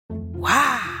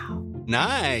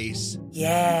Nice.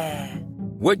 Yeah.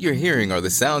 What you're hearing are the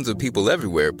sounds of people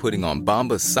everywhere putting on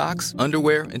Bombas socks,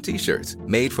 underwear, and T-shirts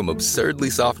made from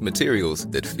absurdly soft materials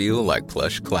that feel like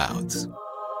plush clouds.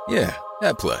 Yeah,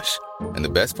 that plush. And the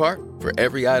best part? For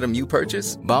every item you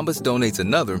purchase, Bombas donates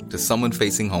another to someone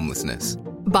facing homelessness.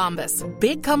 Bombas.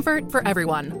 Big comfort for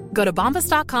everyone. Go to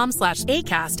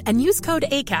bombas.com/ACAST and use code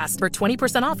ACAST for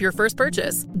 20% off your first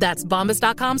purchase. That's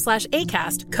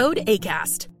bombas.com/ACAST. Code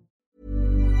ACAST.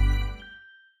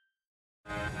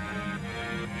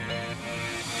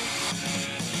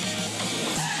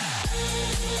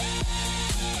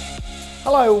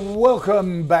 Hello,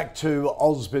 welcome back to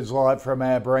AusBiz Live from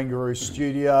our Barangaroo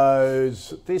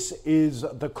studios. This is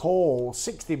The Call,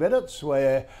 60 minutes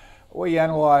where we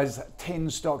analyse 10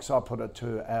 stocks. I put it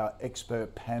to our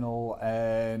expert panel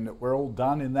and we're all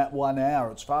done in that 1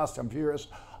 hour. It's fast and furious,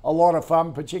 a lot of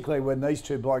fun, particularly when these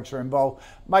two blokes are involved.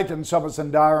 Nathan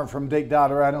Somasundaram from Deep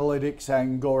Data Analytics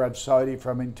and Gaurav Sodhi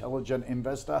from Intelligent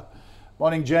Investor.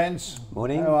 Morning, gents.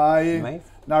 Morning. How are you? Mate.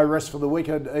 No rest for the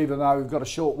wicked, even though we've got a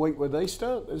short week with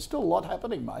Easter. There's still a lot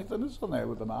happening, Nathan, isn't there,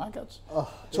 with the markets?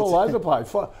 It's all over the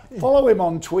place. Follow him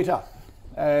on Twitter.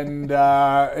 And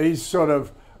he's sort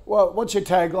of, well, what's your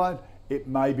tagline? It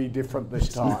may be different this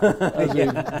time. As he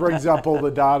brings up all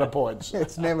the data points.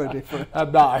 It's never different.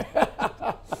 No.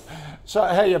 So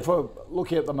how are you for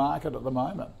looking at the market at the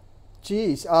moment?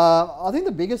 Geez, I think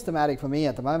the biggest thematic for me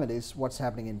at the moment is what's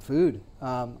happening in food.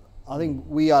 I think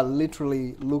we are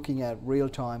literally looking at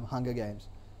real-time Hunger Games.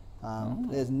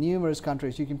 There's numerous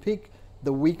countries. You can pick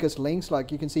the weakest links, like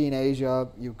you can see in Asia,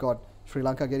 you've got Sri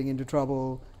Lanka getting into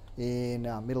trouble. In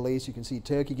Middle East, you can see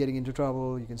Turkey getting into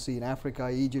trouble. You can see in Africa,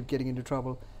 Egypt getting into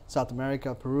trouble. South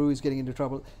America, Peru is getting into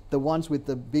trouble. The ones with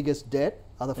the biggest debt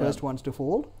are the first ones to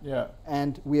fall. Yeah.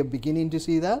 And we are beginning to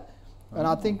see that. And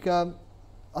I think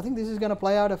this is going to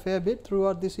play out a fair bit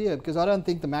throughout this year, because I don't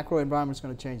think the macro environment is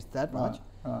going to change that much.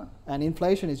 Right. And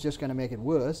inflation is just going to make it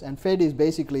worse. And Fed is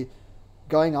basically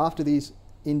going after these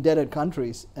indebted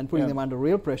countries and putting them under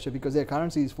real pressure because their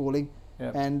currency is falling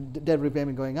and debt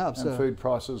repayment going up. And so food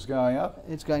prices going up.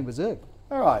 It's going berserk.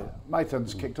 All right,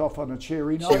 Mathan's kicked off on a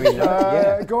cheery note.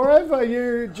 Gaurav, are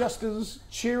you just as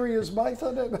cheery as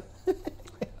Mathan?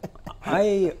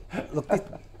 I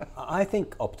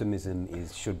think optimism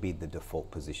should be the default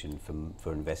position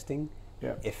for investing.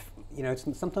 Yeah. If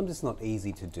sometimes it's not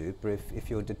easy to do, but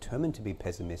if you're determined to be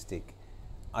pessimistic,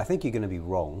 I think you're going to be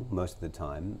wrong most of the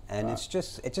time, and it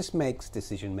just makes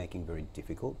decision making very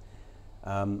difficult.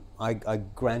 I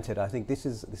granted, I think this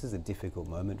is a difficult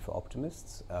moment for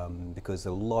optimists because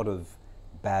a lot of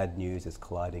bad news is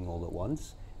colliding all at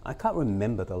once. I can't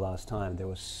remember the last time there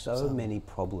were so many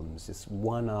problems, just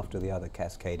one after the other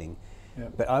cascading.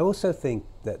 Yep. But I also think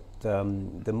that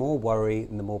the more worry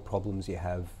and the more problems you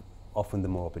have, often the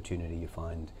more opportunity you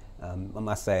find. I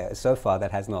must say, so far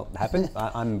that has not happened.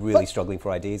 I'm really struggling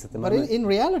for ideas at the moment. But in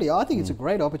reality, I think it's a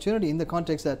great opportunity in the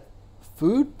context that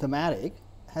food thematic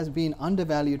has been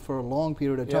undervalued for a long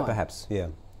period of time. Yeah, perhaps, yeah.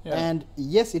 And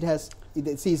yes, it has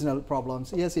seasonal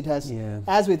problems. Yes, it has,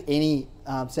 as with any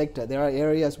sector, there are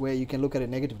areas where you can look at it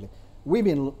negatively. We've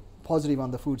been positive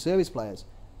on the food service players.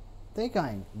 They're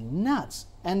going nuts.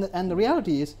 And the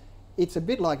reality is, it's a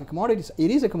bit like a commodity.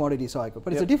 It is a commodity cycle,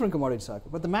 but it's a different commodity cycle.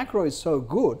 But the macro is so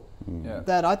good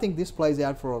that I think this plays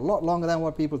out for a lot longer than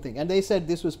what people think. And they said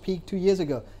this was peak 2 years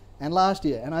ago and last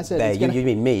year. And I said, you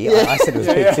mean me? Yeah. I said it was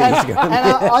peak 2 years ago. And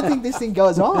I think this thing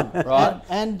goes on. Right.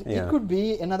 And it could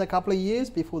be another couple of years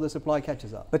before the supply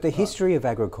catches up. But the history of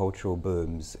agricultural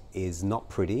booms is not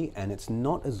pretty, and it's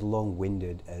not as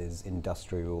long-winded as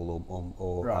industrial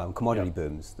or commodity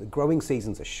booms. The growing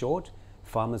seasons are short.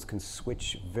 Farmers can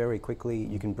switch very quickly.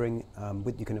 You can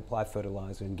you can apply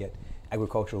fertilizer and get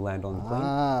agricultural land on the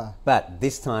clean. But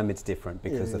this time it's different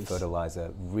because the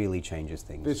fertilizer really changes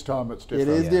things. This time it's different.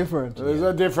 It is different. It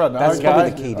is different. That's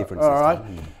probably the key difference. All right.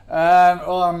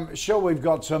 Well, I'm sure we've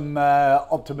got some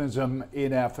optimism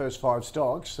in our first five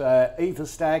stocks.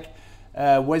 Etherstack,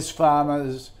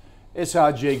 Wesfarmers,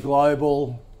 SRG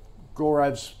Global,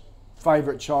 Gaurav's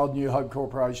favourite child, New Hope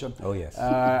Corporation. Oh, yes.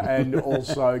 And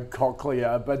also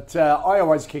Cochlear. But I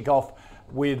always kick off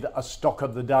with a stock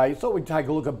of the day. Thought we'd take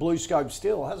a look at BlueScope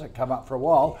Steel. Hasn't come up for a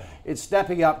while. It's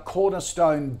snapping up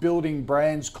Cornerstone Building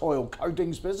Brands coil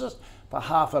coatings business for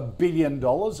 $500 million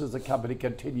as the company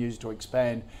continues to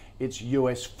expand its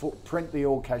US footprint. The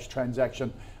all-cash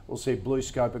transaction will see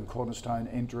BlueScope and Cornerstone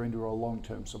enter into a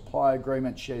long-term supply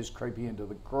agreement. Shares creeping into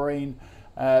the green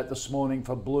this morning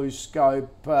for BlueScope.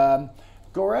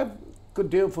 Gaurav, good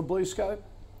deal for BlueScope?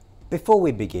 Before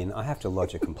we begin, I have to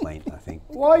lodge a complaint, I think.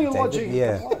 Why are you David? lodging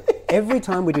a complaint? Every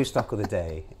time we do Stock of the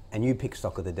Day, and you pick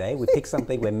stock of the day. We pick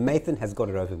something where Nathan has got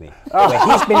it over me, where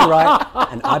he's been right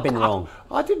and I've been wrong.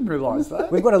 I didn't realise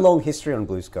that. We've got a long history on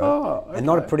BlueScope, and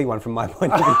not a pretty one from my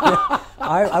point of view.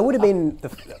 I would have been,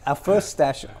 our first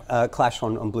clash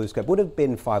on BlueScope would have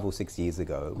been 5 or 6 years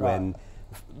ago, when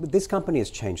this company has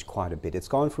changed quite a bit. It's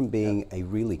gone from being a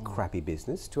really crappy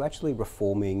business to actually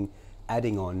reforming,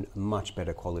 adding on much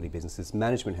better quality businesses.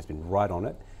 Management has been right on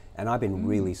it, and I've been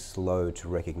really slow to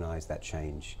recognise that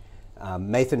change.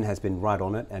 Nathan has been right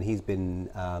on it, and he's been,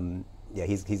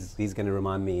 he's going to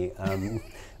remind me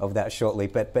of that shortly.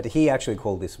 But he actually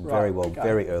called this very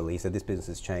very early. He said this business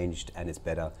has changed and it's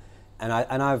better, and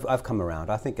I've come around.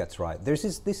 I think that's right. This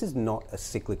is not a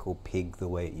cyclical pig the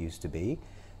way it used to be.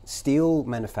 Steel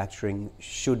manufacturing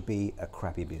should be a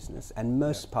crappy business, and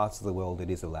most parts of the world it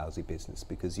is a lousy business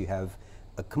because you have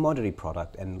a commodity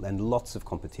product and lots of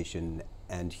competition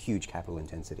and huge capital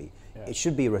intensity. It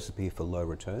should be a recipe for low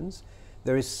returns.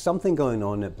 There is something going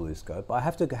on at BlueScope. I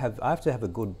have to have a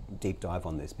good deep dive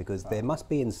on this because there must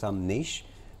be in some niche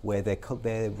where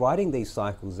they're riding these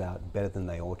cycles out better than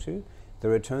they ought to. The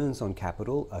returns on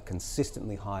capital are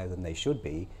consistently higher than they should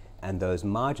be, and those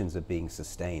margins are being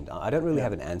sustained. I don't really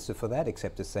have an answer for that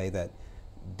except to say that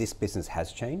this business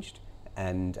has changed.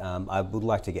 And I would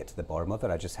like to get to the bottom of it.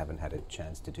 I just haven't had a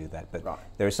chance to do that. But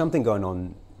there is something going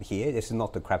on here. This is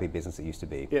not the crappy business it used to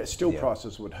be. Yeah, steel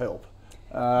prices would help.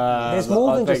 There's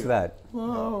more than just that.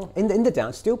 Well, in the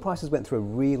down, steel prices went through a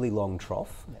really long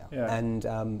trough, and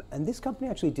this company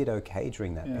actually did okay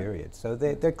during that period. So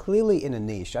they're clearly in a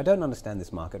niche. I don't understand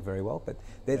this market very well, but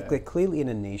they're clearly in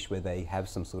a niche where they have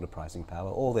some sort of pricing power.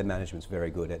 All their management's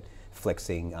very good at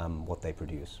flexing what they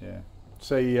produce. Yeah.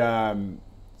 See.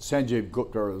 Sanjeev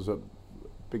Gupta is a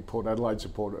big Port Adelaide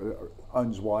supporter,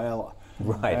 owns Whyalla.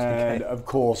 Right, and of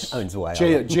course, owns Whyalla.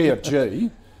 GFG,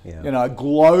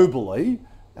 globally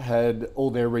had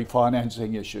all their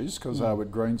refinancing issues because they were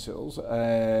green cells,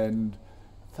 and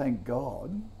thank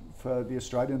God for the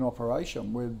Australian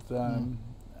operation with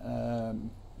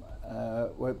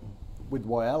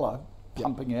Whyalla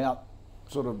pumping out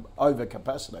sort of over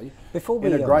capacity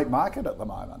in a great market at the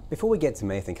moment. Before we get to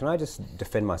Nathan, can I just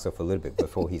defend myself a little bit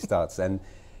before he starts and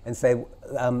say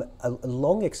a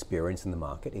long experience in the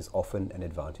market is often an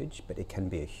advantage, but it can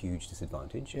be a huge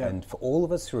disadvantage. And for all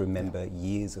of us who remember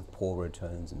years of poor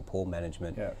returns and poor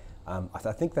management,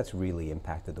 I think that's really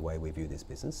impacted the way we view this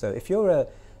business. So if you're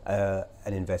an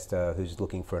investor who's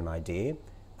looking for an idea,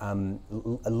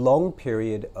 a long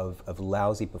period of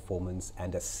lousy performance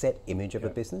and a set image of a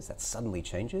business that suddenly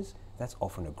changes, that's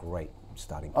often a great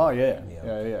starting point. Oh, yeah.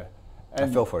 And I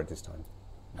fell for it this time.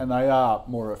 And they are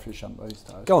more efficient these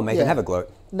days. Go on, Megan, have a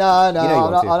gloat. No, I'm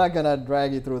not going to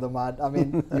drag you through the mud. I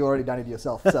mean, you already done it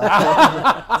yourself. So,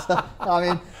 I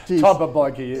mean, geez. Type of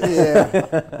bloke he is.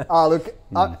 Yeah.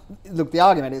 Look, the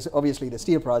argument is obviously the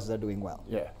steel prices are doing well.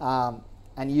 Yeah.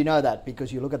 And you know that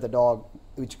because you look at the dog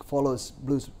which follows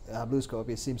BlueScope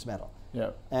is Sims Metal.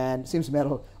 Yeah. And Sims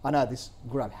Metal, I know this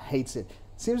Gaurav hates it.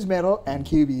 Sims Metal and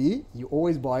QBE, you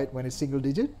always buy it when it's single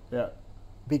digit. Yeah.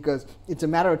 Because it's a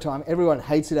matter of time. Everyone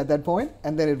hates it at that point,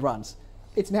 and then it runs.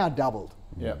 It's now doubled.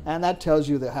 Yeah. And that tells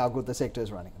you how good the sector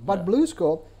is running. But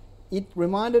BlueScope, it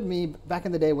reminded me back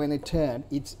in the day when it turned,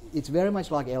 it's very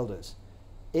much like Elders.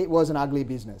 It was an ugly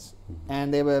business,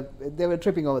 and they were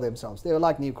tripping over themselves. They were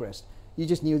like Newcrest. You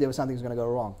just knew there was something was going to go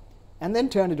wrong. And then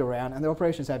turned it around, and the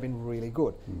operations have been really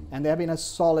good. And they have been a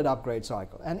solid upgrade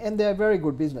cycle. And they're a very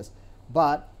good business.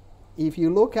 But if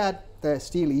you look at the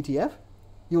steel ETF,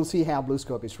 you'll see how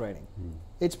BlueScope is trading.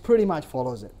 It pretty much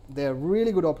follows it. They're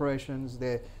really good operations.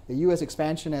 The US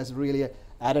expansion has really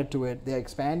added to it. They're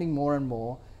expanding more and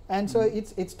more. And so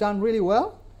it's done really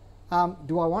well.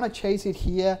 Do I want to chase it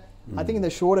here? I think in the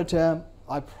shorter term,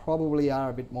 I probably are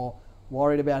a bit more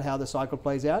worried about how the cycle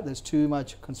plays out. There's too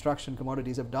much construction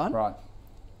commodities have done. Right.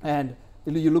 And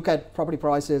you look at property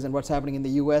prices and what's happening in the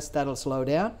US, that'll slow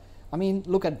down. I mean,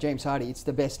 look at James Hardie. It's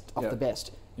the best of the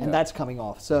best. And that's coming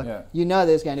off. So you know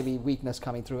there's going to be weakness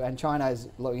coming through. And China is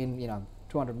in,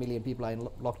 200 million people are in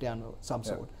lockdown of some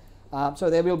sort. So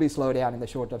there will be slowdown in the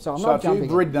short term. So I'm not jumping. So if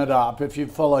you've ridden it up, if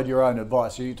you've followed your own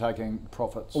advice, are you taking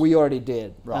profits? We already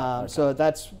did. Right. So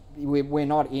we're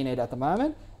not in it at the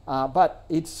moment. But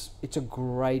it's a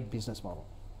great business model.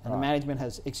 And the management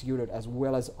has executed as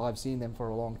well as I've seen them for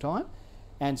a long time.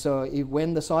 And so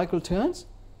when the cycle turns,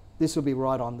 this will be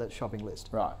right on the shopping list.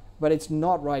 Right. But it's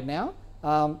not right now.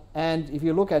 And if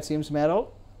you look at Sims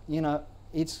Metal,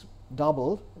 it's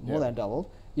doubled, more than doubled.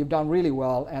 You've done really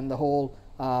well, and the whole,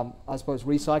 I suppose,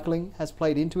 recycling has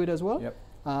played into it as well. Yep.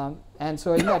 And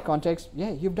so in that context,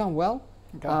 you've done well.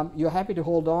 Okay. You're happy to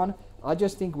hold on. I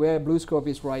just think where BlueScope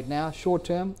is right now, short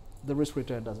term, the risk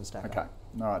return doesn't stack up. Okay,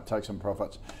 all right, take some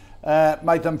profits.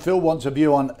 Nathan, Phil wants a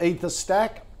view on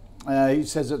EtherStack. He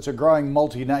says it's a growing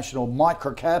multinational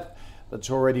microcap that's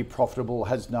already profitable,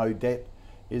 has no debt.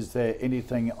 Is there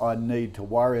anything I need to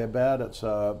worry about? It's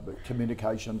a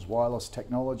communications wireless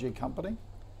technology company.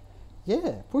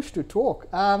 Yeah, push to talk.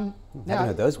 Haven't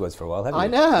heard those words for a while, have you? I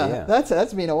know, Yeah.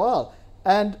 that's been a while.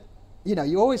 And,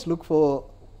 you always look for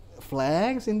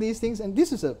flags in these things, and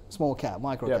this is a small cap,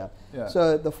 micro cap. Yeah.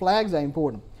 So the flags are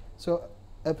important. So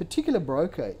a particular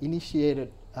broker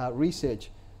initiated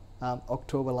research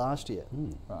October last year.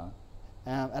 Right.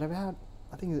 At about,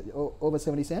 I think, over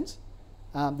 70 cents.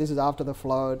 This is after the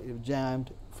float, it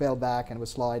jammed, fell back and was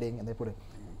sliding, and they put it.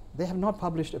 They have not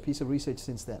published a piece of research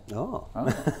since then. Oh.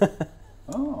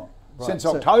 Right. Since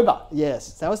October?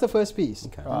 Yes, that was the first piece.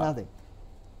 Okay. Right. Nothing.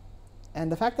 And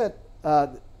the fact that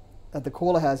the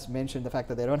caller has mentioned the fact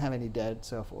that they don't have any debt,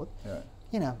 so forth.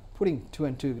 Yeah. Putting two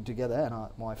and two together, and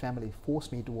my family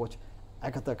forced me to watch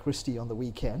Agatha Christie on the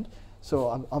weekend. So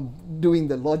I'm doing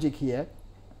the logic here.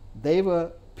 They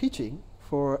were pitching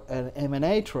for an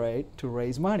M&A trade to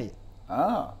raise money.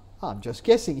 I'm just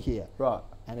guessing here. Right.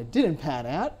 And it didn't pan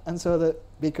out, and so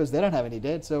because they don't have any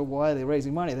debt, so why are they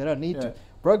raising money? They don't need to.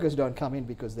 Brokers don't come in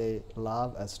because they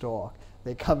love a stock.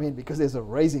 They come in because there's a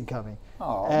raising coming.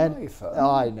 I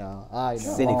know.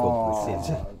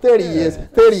 Cynical. 30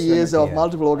 years of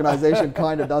multiple organization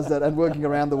kind of does that, and working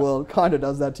around the world kind of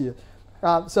does that to you.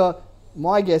 So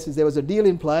my guess is there was a deal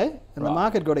in play, and the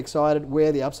market got excited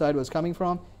where the upside was coming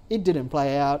from. It didn't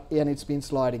play out, and it's been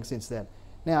sliding since then.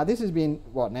 Now, this has been,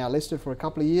 listed for a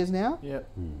couple of years now? Yep.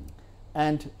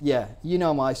 And you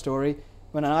know my story.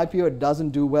 When an IPO doesn't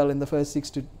do well in the first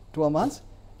 6 to 12 months,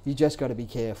 you just got to be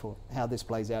careful how this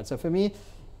plays out. So for me,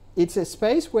 it's a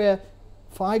space where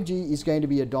 5G is going to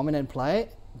be a dominant play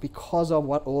because of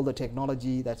all the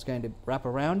technology that's going to wrap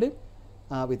around it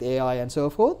with AI and so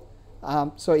forth.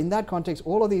 So in that context,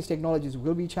 all of these technologies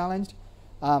will be challenged.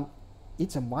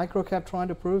 It's a microcap trying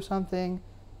to prove something.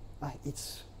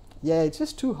 It's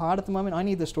just too hard at the moment. I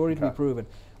need the story to be proven.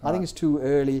 I think it's too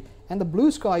early. And the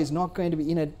blue sky is not going to be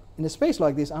in a space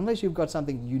like this unless you've got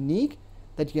something unique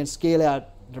that you can scale out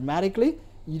dramatically.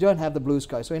 You don't have the blue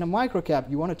sky. So in a microcap,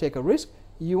 you want to take a risk.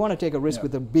 You want to take a risk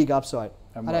with a big upside.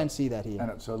 I don't see that here. And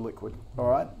it's a liquid. All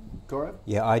right, Gaurav?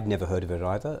 Yeah, I'd never heard of it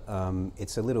either.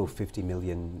 It's a little $50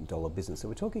 million business, so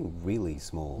we're talking really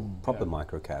small, proper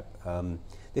microcap.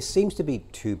 There seems to be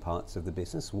two parts of the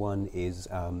business. One is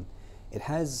it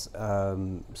has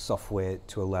software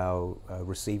to allow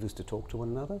receivers to talk to one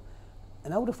another.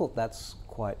 And I would have thought that's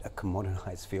quite a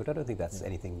commoditized field. I don't think that's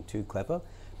anything too clever.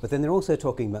 But then they're also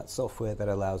talking about software that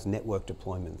allows network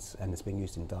deployments, and it's being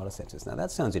used in data centers. Now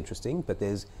that sounds interesting, but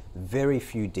there's very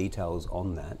few details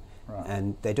on that. Right.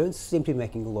 And they don't seem to be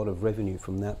making a lot of revenue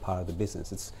from that part of the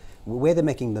business. It's where they're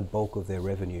making the bulk of their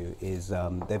revenue is they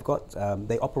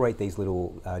operate these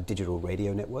little digital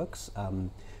radio networks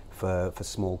for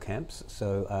small camps.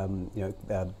 So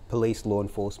police, law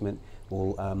enforcement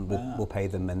will pay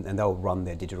them, and they'll run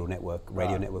their digital network,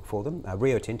 radio network for them.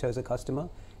 Rio Tinto's a customer,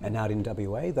 and out in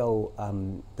WA they'll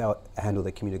handle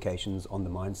their communications on the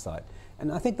mine site.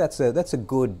 And I think that's a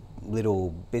good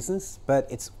little business, but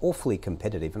it's awfully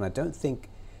competitive, and I don't think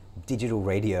digital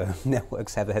radio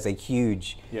networks has a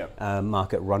huge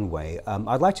market runway.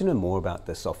 I'd like to know more about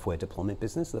the software deployment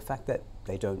business. The fact that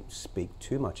they don't speak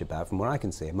too much about, from what I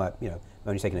can see, I might,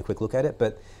 only taking a quick look at it,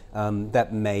 but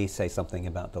that may say something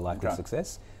about the likely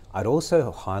success. I'd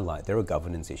also highlight there are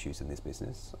governance issues in this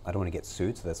business. I don't want to get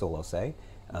sued, so that's all I'll say.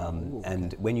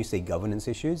 And when you see governance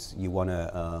issues, you want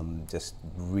to just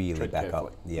really tread back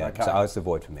carefully. Up. Yeah, so that's a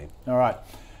void for me. All right.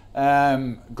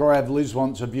 Gaurav, Liz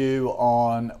wants a view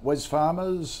on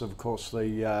Wesfarmers. Of course,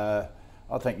 I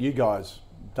think you guys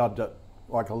dubbed it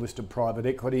like a listed private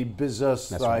equity business.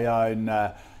 That's they own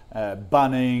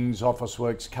Bunnings,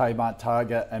 Officeworks, Kmart,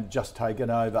 Target, and just taken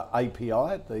over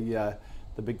API,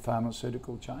 the big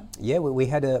pharmaceutical chain. Yeah, we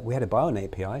had a buy on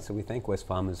API, so we thank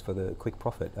Wesfarmers for the quick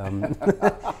profit. I'm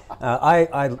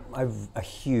a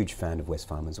huge fan of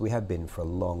Wesfarmers. We have been for a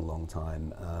long, long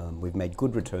time. We've made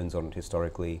good returns on it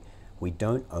historically. We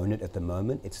don't own it at the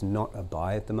moment. It's not a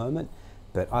buy at the moment.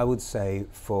 But I would say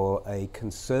for a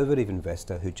conservative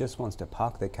investor who just wants to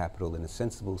park their capital in a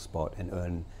sensible spot and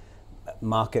earn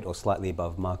market or slightly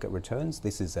above market returns,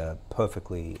 this is a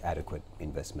perfectly adequate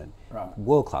investment. Right.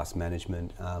 World-class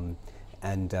management,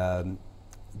 and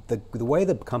the way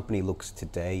the company looks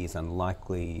today is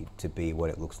unlikely to be what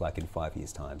it looks like in 5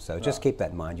 years' time. So just keep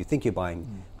that in mind. You think you're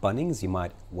buying Bunnings, you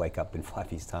might wake up in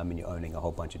 5 years' time and you're owning a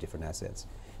whole bunch of different assets.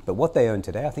 But what they own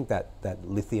today, I think that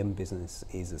lithium business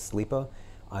is a sleeper.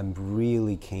 I'm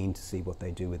really keen to see what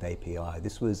they do with API.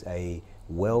 This was a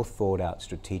well thought out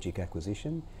strategic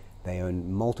acquisition. They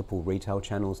own multiple retail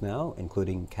channels now,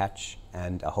 including Catch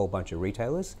and a whole bunch of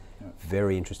retailers.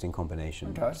 Very interesting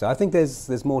combination. Okay. So I think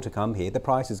there's more to come here. The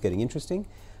price is getting interesting.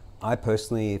 I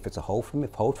personally, if it's a hold for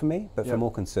me, but for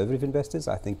more conservative investors,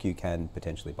 I think you can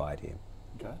potentially buy it here.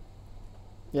 Okay.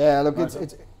 Yeah, look,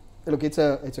 it's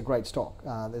a great stock.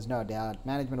 There's no doubt.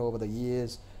 Management over the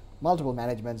years, multiple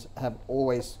managements have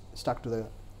always stuck to the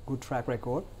good track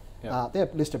record. They're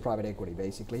listed private equity,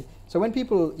 basically. So when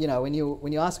people, when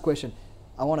you ask a question,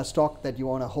 I want a stock that you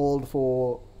want to hold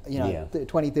for,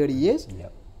 20, 30 years,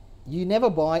 you never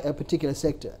buy a particular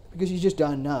sector because you just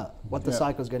don't know what the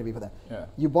cycle is going to be for that.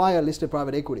 You buy a listed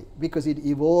private equity because it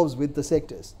evolves with the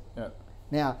sectors.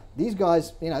 Now, these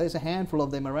guys, there's a handful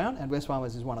of them around, and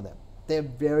Wesfarmers is one of them. They're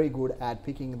very good at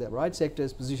picking the right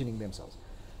sectors, positioning themselves.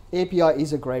 API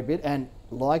is a great bit, and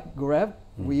like Gaurav,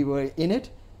 we were in it,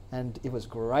 and it was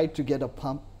great to get a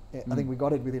pump. I think we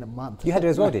got it within a month. You had it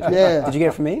as well, did you? Yeah. Did you get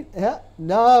it from me? Yeah.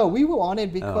 No, we were on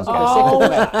it because of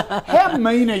the sector. How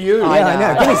mean are you? I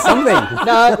know. Give me something.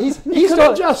 No,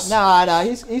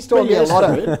 he's told me a lot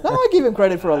of. No, I give him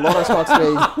credit for a lot of stocks.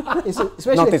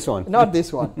 Especially not this one. Not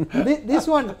this one. This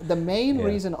one. The main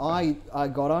reason I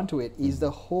got onto it is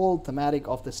the whole thematic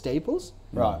of the staples.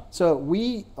 Right. So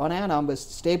we, on our numbers,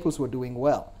 staples were doing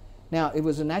well. Now it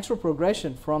was a natural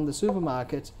progression from the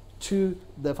supermarkets to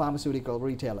the pharmaceutical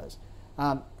retailers.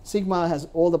 Sigma has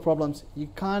all the problems. You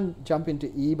can't jump into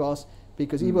EBOS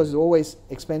because EBOS is always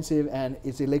expensive and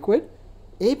it's illiquid.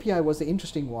 API was the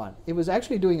interesting one. It was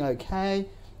actually doing okay.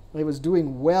 It was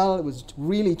doing well. It was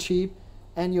really cheap.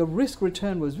 And your risk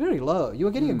return was very low. You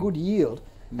were getting a good yield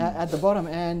at the bottom,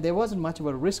 and there wasn't much of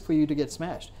a risk for you to get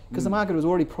smashed because the market was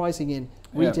already pricing in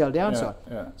retail downside.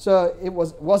 So it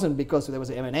wasn't because there was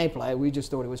an M&A play. We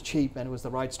just thought it was cheap and it was the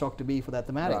right stock to be for that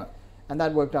thematic. Right. And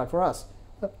that worked out for us.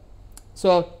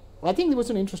 So I think there was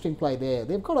an interesting play there.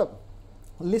 They've got a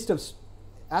list of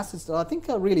assets that I think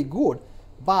are really good,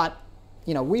 but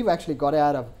we've actually got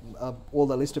out of all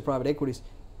the listed private equities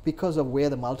because of where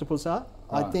the multiples are.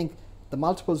 Right. I think the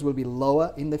multiples will be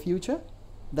lower in the future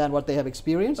than what they have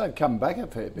experienced. They've come back a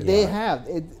fair bit. They have.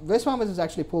 Wesfarmers has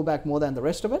actually pulled back more than the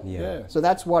rest of it. Yeah. So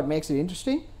that's what makes it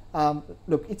interesting.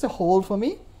 Look, it's a hold for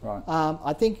me. Right.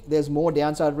 I think there's more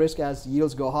downside risk as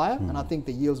yields go higher, and I think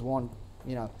the yields won't,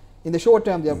 in the short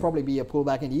term there'll probably be a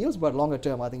pullback in yields, but longer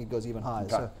term I think it goes even higher.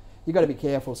 Okay. So you got to be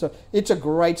careful. So it's a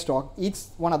great stock.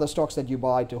 It's one of the stocks that you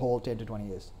buy to hold 10 to 20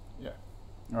 years. Yeah.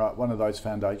 All right, one of those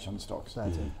foundation stocks.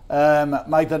 That's it.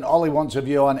 Nathan, Ollie wants a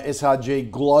view on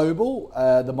SRG Global,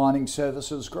 the mining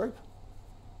services group.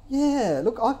 Yeah,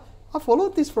 look, I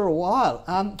followed this for a while,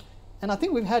 and I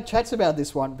think we've had chats about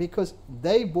this one because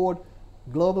they bought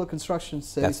Global Construction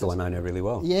Services. That's the one I know really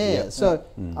well. Yeah, so,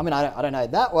 I mean, I don't know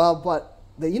it that well, but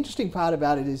the interesting part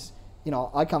about it is,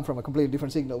 I come from a completely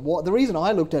different signal. The reason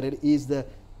I looked at it is the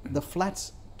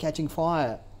flats catching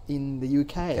fire in the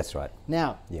UK. That's right.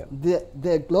 Now,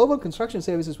 the Global Construction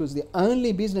Services was the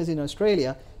only business in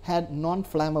Australia had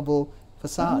non-flammable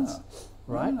facades.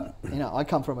 Right? I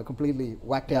come from a completely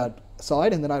whacked out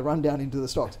side, and then I run down into the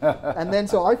stocks. And then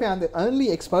so I found the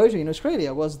only exposure in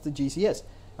Australia was the GCS.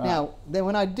 Now, then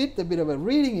when I did a bit of a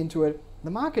reading into it,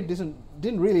 the market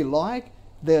didn't really like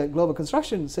the Global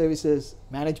Construction Services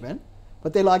management,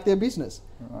 but they liked their business.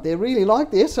 Right. They really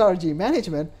liked the SRG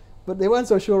management, but they weren't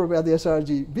so sure about the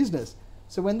SRG business.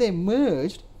 So when they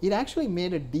merged, it actually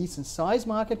made a decent size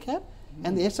market cap,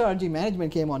 and the SRG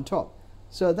management came on top.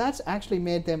 So that's actually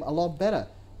made them a lot better.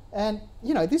 And,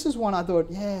 this is one I thought,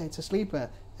 it's a sleeper.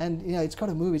 And, it's got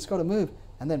to move.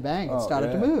 And then bang, it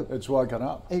started to move. It's woken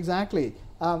up. Exactly.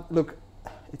 Look,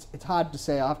 it's hard to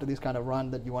say after this kind of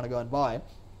run that you want to go and buy it.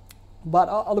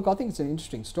 But look, I think it's an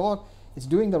interesting stock. It's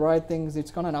doing the right things.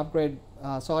 It's got an upgrade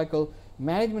cycle.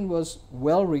 Management was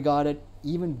well regarded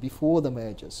even before the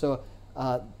merger. So,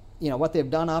 what they've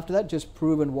done after that, just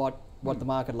proven what the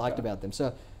market liked about them.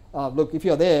 So, look, if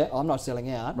you're there, I'm not selling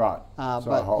out. Right.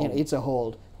 But it's a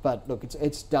hold. But look,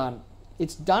 it's done.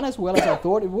 It's done as well as I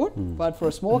thought it would. But for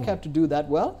a small cap to do that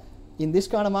well in this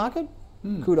kind of market,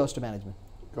 kudos to management.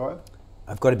 Go ahead.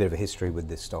 I've got a bit of a history with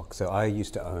this stock. So I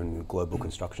used to own Global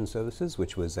Construction Services,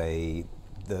 which was the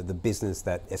business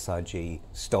that SRG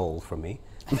stole from me.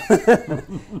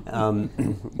 Well,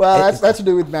 that's to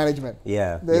do with management.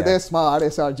 Yeah, they're smart,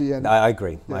 SRG. And I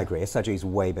agree. SRG is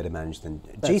way better managed than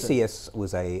GCS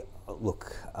was a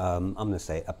I'm going to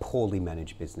say a poorly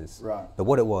managed business. Right. But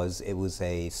what it was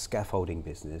a scaffolding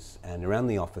business, and around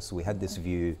the office we had this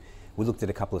view. we looked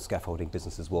at a couple of scaffolding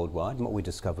businesses worldwide, and what we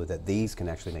discovered that these can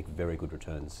actually make very good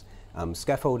returns.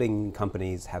 Scaffolding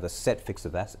companies have a set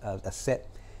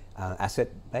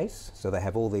asset base, so they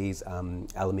have all these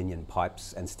aluminium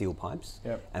pipes and steel pipes,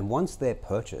 and once they're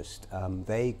purchased,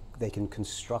 they can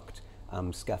construct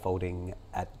scaffolding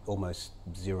at almost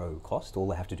zero cost. All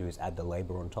they have to do is add the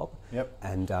labour on top,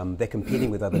 and they're competing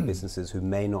with other businesses who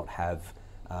may not have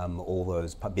all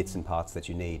those bits and parts that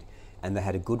you need. And they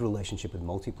had a good relationship with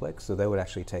Multiplex, so they would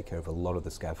actually take care of a lot of the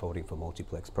scaffolding for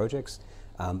Multiplex projects,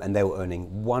 and they were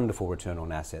earning wonderful return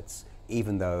on assets,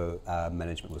 even though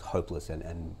management was hopeless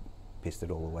and pissed it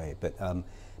all away.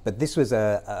 But this was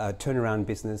a turnaround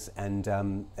business, and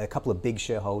a couple of big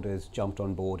shareholders jumped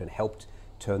on board and helped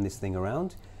turn this thing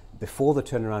around. Before the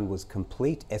turnaround was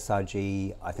complete,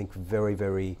 SRG, I think, very,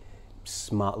 very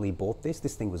smartly bought this.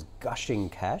 This thing was gushing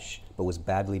cash, but was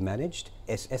badly managed.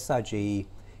 SRG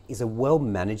is a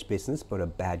well-managed business, but a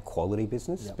bad quality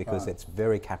business because it's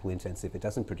very capital intensive. It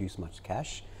doesn't produce much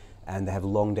cash, and they have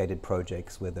long-dated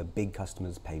projects where the big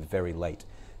customers pay very late.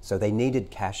 So they needed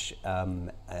cash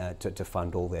to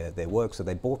fund all their work, so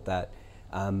they bought that.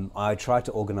 I tried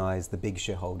to organize the big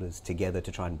shareholders together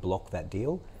to try and block that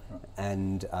deal,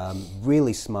 and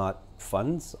really smart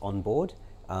funds on board.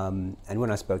 And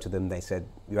when I spoke to them, they said,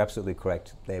 "You're absolutely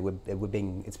correct.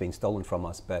 It's being stolen from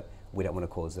us, but we don't want to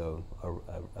cause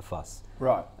a fuss."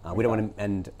 Right. We don't want to,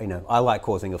 and I like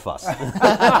causing a fuss.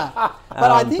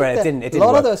 But I think but that it didn't a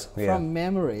lot work. of those, from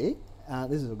memory,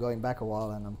 this is going back a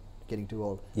while, and I'm getting too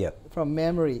old. Yeah. From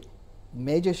memory,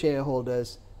 major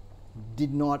shareholders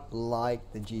did not like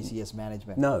the GCS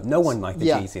management. No one liked the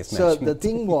GCS management. So the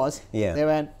thing was, they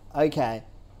went, okay,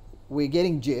 we're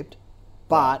getting gypped,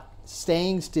 but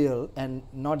staying still and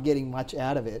not getting much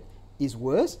out of it is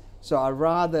worse. So I'd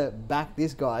rather back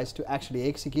these guys to actually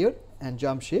execute and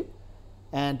jump ship.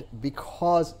 And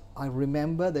because I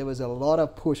remember there was a lot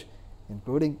of push,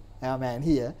 including our man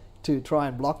here, to try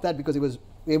and block that, because it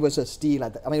was a steal.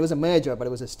 It was a merger, but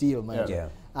it was a steal merger.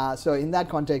 So in that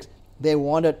context, they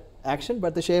wanted action,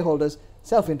 but the shareholders'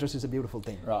 self-interest is a beautiful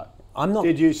thing. Right.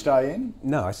 Did you stay in?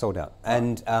 No, I sold out,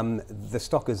 and the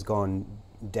stock has gone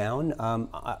down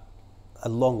a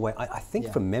long way. I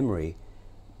think from memory,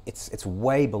 it's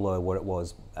way below what it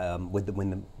was when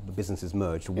the businesses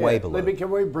merged. Way below. Libby, can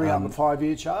we bring up a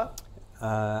 5-year chart?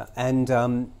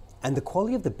 And the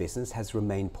quality of the business has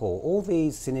remained poor. All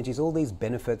these synergies, all these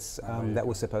benefits that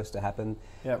were supposed to happen,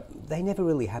 they never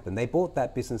really happened. They bought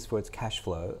that business for its cash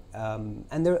flow.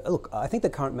 And look, I think the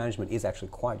current management is actually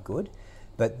quite good,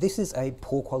 but this is a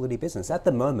poor quality business. At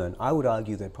the moment, I would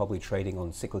argue they're probably trading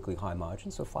on cyclically high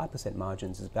margins. So 5%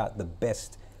 margins is about the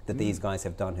best that these guys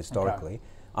have done historically. Okay.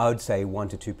 I would say 1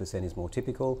 to 2% is more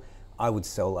typical. I would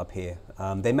sell up here.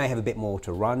 They may have a bit more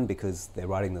to run because they're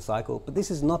riding the cycle, but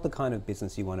this is not the kind of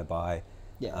business you want to buy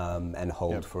and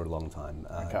hold for a long time.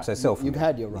 So sell from You've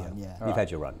had your run, You've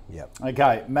had your run,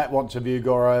 Okay, Matt wants a view,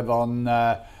 Gaurav,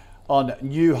 on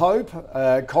New Hope.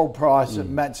 Coal price,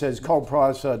 Matt says coal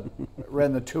price at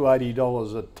around the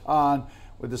 $280 a tonne.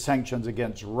 With the sanctions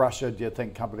against Russia, do you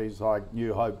think companies like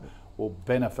New Hope will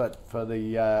benefit for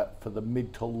the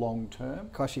mid to long term?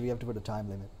 Koshi, we have to put a time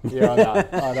limit. Yeah,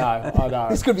 I know.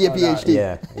 This could be a PhD.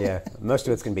 Yeah. Most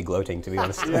of it's going to be gloating, to be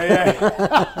honest.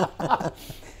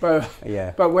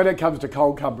 But when it comes to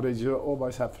coal companies, you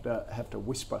almost have to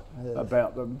whisper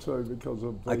about them too, because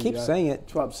of I keep saying it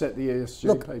to upset the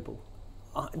ESG people.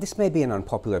 This may be an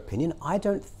unpopular opinion. I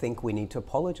don't think we need to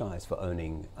apologise for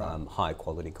owning high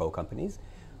quality coal companies.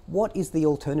 What is the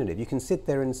alternative? You can sit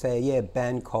there and say,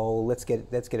 ban coal, let's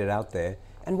get it out there.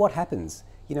 And what happens?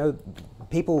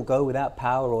 People go without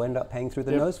power or end up paying through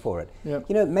the nose for it.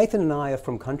 Nathan and I are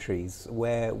from countries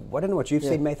where, I don't know what you've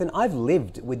seen, Nathan, I've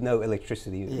lived with no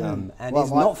electricity and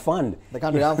it's not fun. The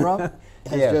country I'm from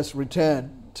has just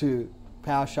returned to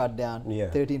power shutdown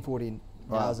 13, 14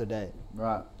 hours a day.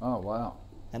 Right. Oh, wow.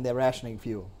 And they're rationing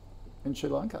fuel. In Sri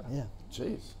Lanka? Yeah.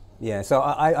 Jeez. Yeah, so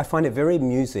I find it very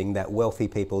amusing that wealthy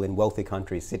people in wealthy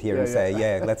countries sit here and say,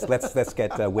 let's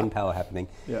get wind power happening.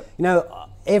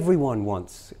 Everyone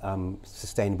wants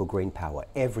sustainable green power.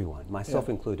 Everyone, myself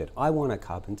included. I want a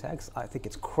carbon tax. I think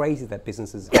it's crazy that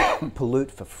businesses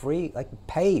pollute for free,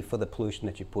 pay for the pollution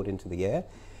that you put into the air.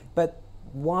 But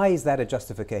why is that a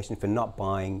justification for not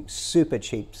buying super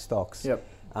cheap stocks?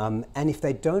 And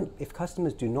if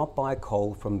customers do not buy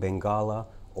coal from Bengala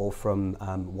or from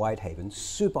Whitehaven,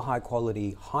 super high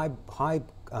quality, high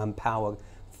power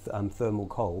thermal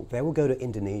coal, they will go to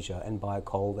Indonesia and buy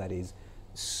coal that is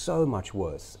so much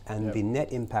worse, and the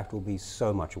net impact will be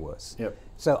so much worse. Yep.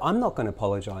 So I'm not going to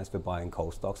apologise for buying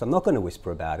coal stocks. I'm not going to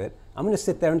whisper about it. I'm going to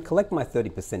sit there and collect my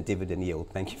 30% dividend yield.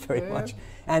 Thank you very much.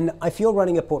 And if you're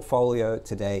running a portfolio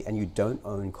today and you don't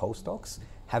own coal stocks,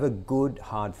 have a good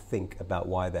hard think about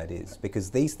why that is,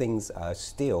 because these things are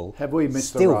still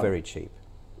very cheap.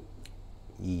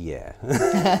 Yeah.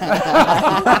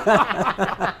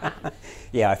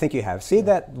 Yeah, I think you have. See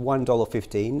that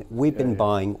 $1.15? We've been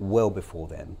buying well before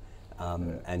then.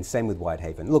 And same with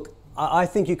Whitehaven. Look, I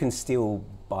think you can still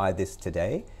buy this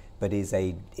today, but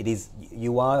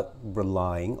you are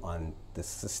relying on the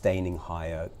sustaining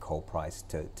higher coal price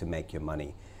to make your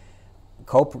money.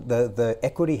 The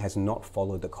equity has not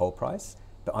followed the coal price,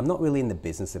 but I'm not really in the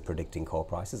business of predicting coal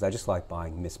prices. I just like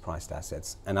buying mispriced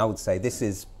assets. And I would say this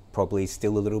is probably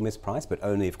still a little mispriced, but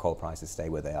only if coal prices stay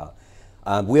where they are.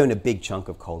 We own a big chunk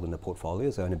of coal in the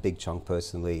portfolios. I own a big chunk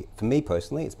personally. For me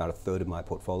personally, it's about a third of my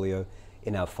portfolio.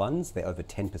 In our funds, they're over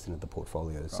 10% of the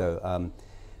portfolio. Right. So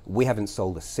we haven't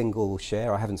sold a single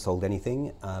share. I haven't sold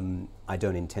anything. I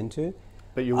don't intend to.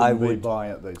 But you wouldn't be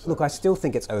buying at these? Look, I still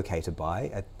think it's okay to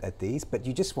buy at these, but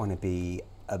you just want to be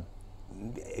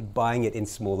buying it in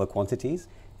smaller quantities,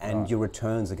 and your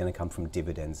returns are going to come from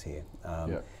dividends here.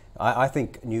 I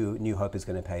think New Hope is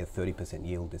going to pay a 30%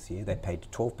 yield this year. They paid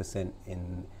 12%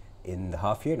 in the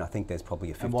half year, and I think there's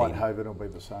probably a 15%. And Whitehaven will be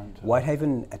the same too.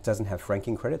 Whitehaven doesn't have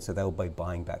franking credit, so they'll be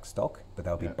buying back stock, but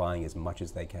they'll be buying as much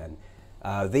as they can.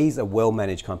 These are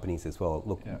well-managed companies as well.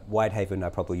 Look, Whitehaven, I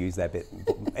probably use that bit.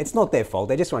 It's not their fault.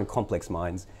 They just run complex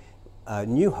mines.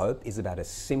 New Hope is about as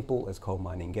simple as coal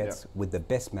mining gets, with the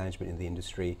best management in the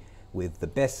industry, with the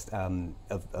best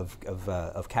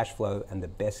of cash flow and the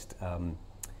best.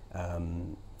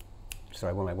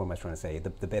 Sorry, what am I trying to say?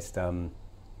 The best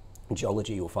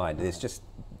geology you'll find. It's just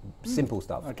simple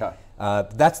stuff. Okay.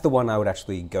 That's the one I would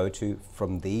actually go to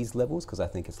from these levels because I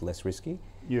think it's less risky.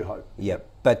 You hope. Yeah,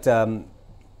 but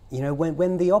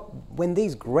when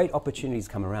these great opportunities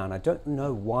come around, I don't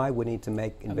know why we need to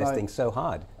make investing so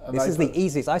hard. This is the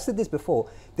easiest. I said this before.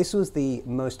 This was the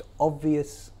most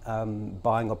obvious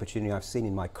buying opportunity I've seen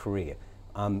in my career.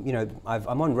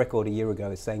 I'm on record a year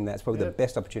ago as saying that's probably the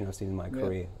best opportunity I've seen in my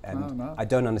career, and I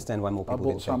don't understand why more people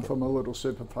didn't take it. I bought some from a little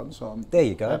super fund, so I'm there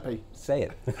you go. Happy. Say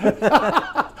it.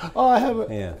 I have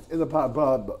it in the part,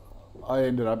 but I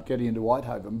ended up getting into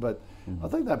Whitehaven, but I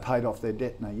think they paid off their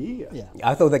debt in a year. Yeah,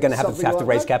 I thought they're going to have to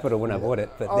raise capital when I bought it,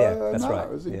 but that's right.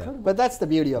 It was incredible. But that's the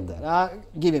beauty of that. I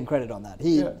give him credit on that.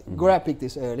 Gaurav picked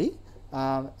this early,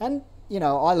 and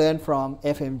I learned from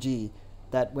FMG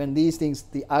that when these things,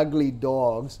 the ugly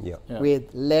dogs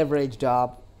with leveraged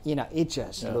up, it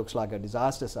just looks like a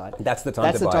disaster site. That's the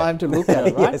time to look at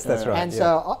it, right? Yes, that's right. And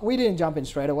so we didn't jump in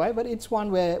straight away, but it's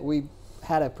one where we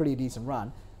had a pretty decent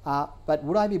run. But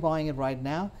would I be buying it right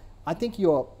now? I think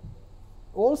you're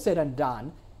all said and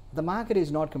done, the market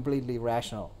is not completely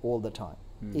rational all the time.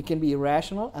 It can be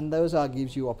irrational, and those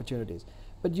gives you opportunities.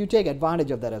 But you take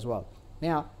advantage of that as well.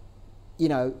 Now,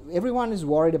 everyone is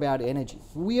worried about energy.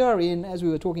 We are in, as we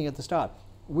were talking at the start,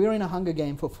 we're in a hunger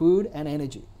game for food and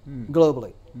energy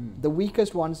globally. The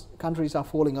weakest countries are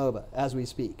falling over as we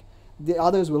speak. The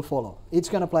others will follow. It's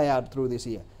going to play out through this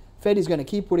year. Fed is going to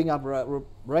keep putting up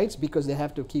rates because they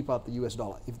have to keep up the US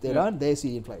dollar. If they don't, they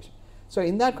see inflation. So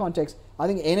in that context, I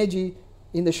think energy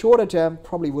in the shorter term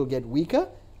probably will get weaker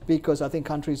because I think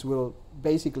countries will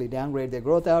basically downgrade their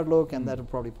growth outlook, and that will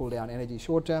probably pull down energy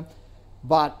short term.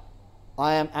 But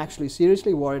I am actually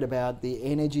seriously worried about the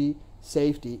energy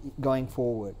safety going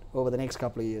forward over the next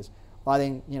couple of years. I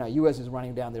think US is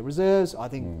running down their reserves. I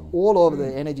think all over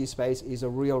the energy space is a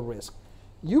real risk.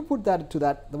 You put that to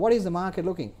that, what is the market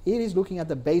looking? It is looking at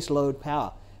the base load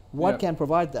power. What can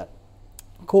provide that?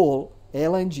 Coal,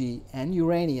 LNG and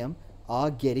uranium are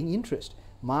getting interest.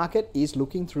 Market is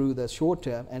looking through the short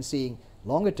term and seeing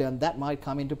longer term that might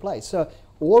come into play. So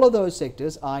all of those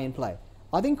sectors are in play.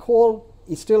 I think coal,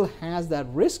 it still has that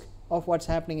risk of what's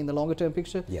happening in the longer term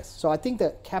picture. Yes. So I think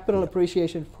the capital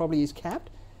appreciation probably is capped,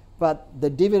 but the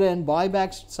dividend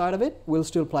buybacks side of it will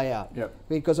still play out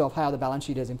because of how the balance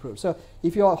sheet has improved. So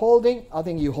if you're holding, I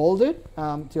think you hold it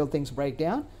till things break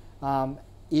down.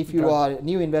 If you are a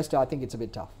new investor, I think it's a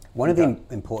bit tough. One of the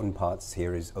important parts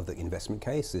here of the investment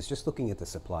case is just looking at the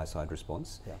supply side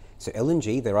response. So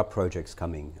LNG, there are projects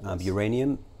coming.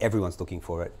 Uranium, everyone's looking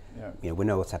for it. We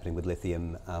know what's happening with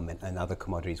lithium and other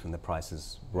commodities when the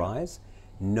prices rise.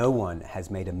 no one has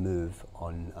made a move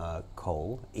on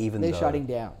coal, even They're though shutting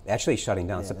down. Actually shutting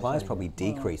down. Yeah, Supply is probably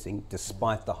decreasing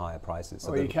despite the higher prices.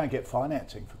 So you can't get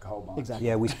financing for coal mines. Exactly.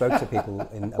 yeah, we spoke to people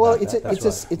in Well, about it's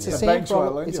that. it's the Yeah. same Banks won't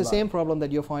problem. lend It's you the same problem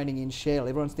that you're finding in shale.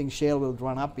 Everyone thinks shale will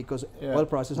run up because oil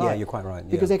price is high. Yeah, you're quite right.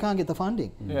 Because yeah. they can't get the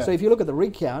funding. Yeah. So if you look at the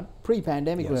rig count,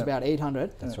 pre-pandemic Yeah. was about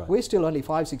 800. That's right. We're still only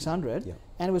 500-600, Yeah.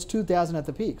 and it was 2,000 at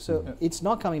the peak. So it's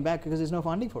not coming back because there's no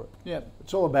funding for it. Yeah,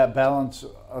 it's all about balance.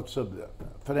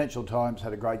 Financial Times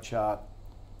had a great chart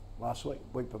last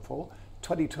week before.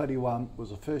 2021 was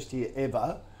the first year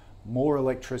ever more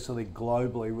electricity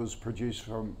globally was produced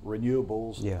from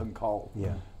renewables than coal.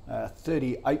 Yeah.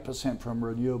 38% from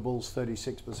renewables,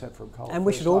 36% from coal. And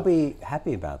we should all be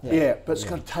happy about that. Yeah, but it's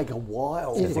going to take a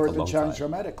while It's for gonna it to take a long change time.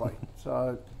 dramatically.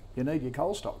 So you need your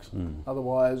coal stocks.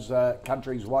 Otherwise,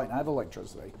 countries won't have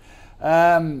electricity.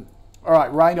 All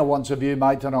right, Rainer wants a view,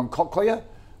 Nathan, on Cochlear,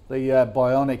 the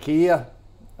bionic ear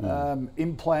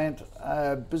implant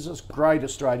business. Great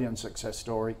Australian success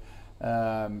story.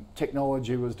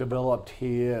 Technology was developed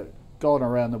here, gone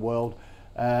around the world.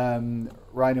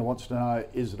 Rainer wants to know,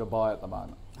 is it a buy at the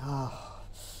moment?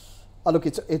 Look,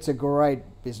 it's a great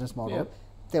business model.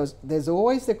 Yep. There's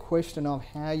always the question of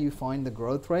how you find the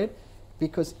growth rate,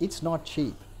 because it's not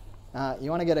cheap. You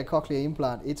want to get a cochlear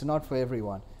implant, it's not for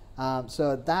everyone.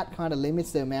 So that kind of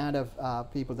limits the amount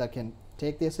of people that can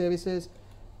take their services.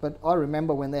 But I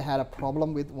remember when they had a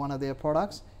problem with one of their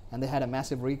products and they had a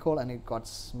massive recall and it got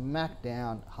smacked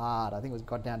down hard. I think it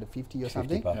got down to 50 or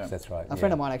something. $50, that's right. A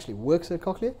friend of mine actually works at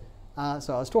Cochlear.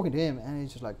 So I was talking to him and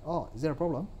he's just like, oh, is there a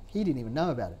problem? He didn't even know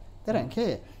about it. They don't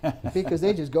care because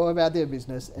they just go about their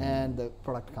business and the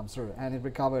product comes through and it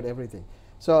recovered everything.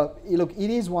 So look,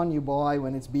 it is one you buy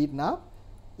when it's beaten up.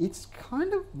 It's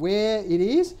kind of where it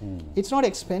is. It's not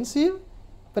expensive,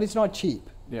 but it's not cheap.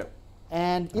 Yep.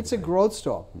 And it's a growth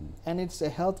stock, and it's a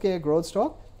healthcare growth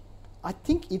stock. I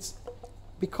think it's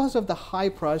because of the high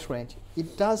price range,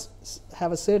 it does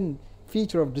have a certain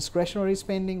feature of discretionary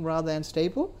spending rather than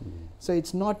staple. So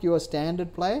it's not your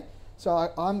standard play. So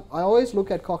I always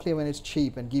look at Cochlear when it's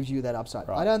cheap and gives you that upside.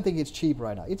 Right. I don't think it's cheap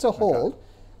right now. It's a hold.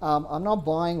 I'm not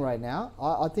buying right now.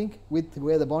 I think with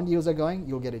where the bond yields are going,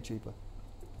 you'll get it cheaper.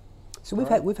 So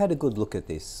we've had a good look at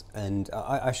this, and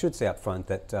I should say up front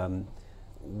that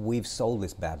we've sold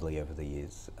this badly over the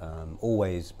years,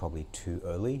 always probably too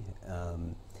early.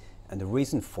 And the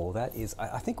reason for that is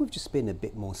I think we've just been a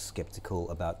bit more skeptical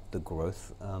about the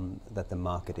growth that the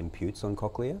market imputes on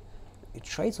Cochlear. It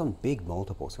trades on big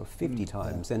multiples, so 50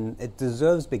 times, and it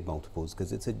deserves big multiples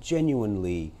because it's a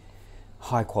genuinely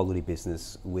high quality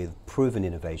business with proven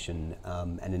innovation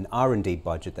and an R&D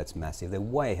budget that's massive. They're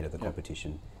way ahead of the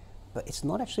competition. But it's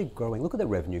not actually growing. Look at the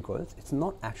revenue growth. It's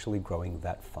not actually growing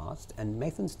that fast. And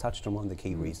Nathan's touched on one of the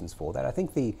key reasons for that. I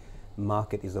think the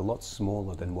market is a lot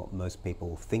smaller than what most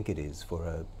people think it is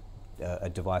for a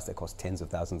device that costs tens of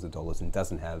thousands of dollars and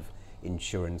doesn't have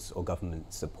insurance or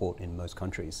government support in most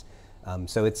countries.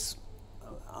 So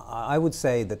I would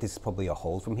say that this is probably a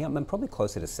hold from here. I'm probably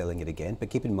closer to selling it again, but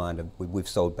keep in mind we've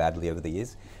sold badly over the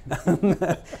years.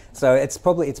 So it's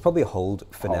probably a hold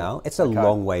for now. It's a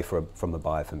long way from a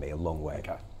buy for me, a long way.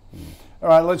 Okay. All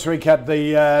right, let's recap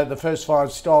the first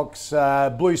 5 stocks.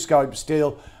 Blue Scope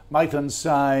Steel. Nathan's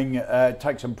saying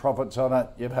take some profits on it.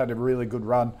 You've had a really good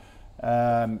run.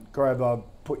 Gaurav, I'll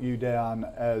put you down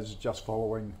as just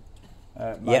following.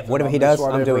 Whatever he does,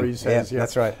 I'm doing. He says,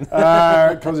 that's right.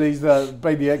 Because he's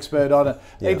been the expert on it.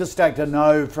 Interstack to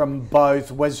no from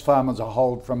both. Wesfarmers a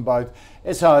hold from both.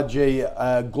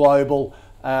 SRG Global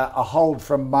a hold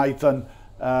from Nathan.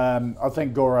 I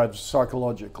think Gaurav's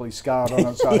psychologically scarred on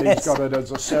it, so he's got it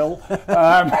as a sell.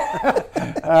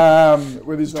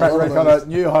 With his track record at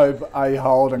New Hope a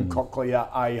hold and Cochlear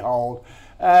a hold.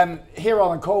 Here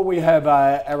on the call we have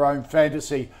our own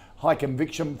fantasy high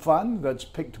conviction fund that's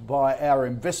picked by our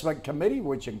investment committee,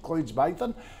 which includes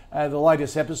Nathan. The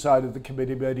latest episode of the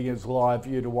committee meeting is live for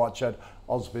you to watch at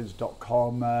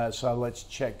ausbiz.com. So let's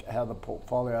check how the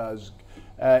portfolio is.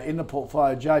 In the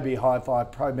portfolio, JB Hi-Fi,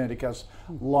 Pro Medicus,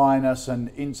 Linus and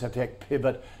Incitec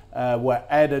Pivot were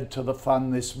added to the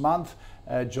fund this month,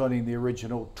 joining the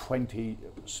original 20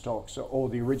 stocks, or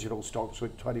the original stocks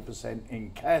with 20%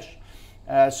 in cash.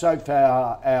 So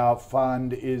far, our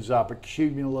fund is up a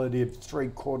cumulative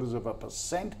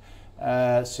 0.75%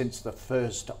 since the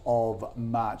 1st of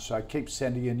March. So keep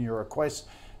sending in your requests.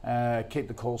 Keep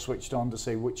the call switched on to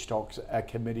see which stocks our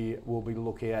committee will be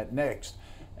looking at next.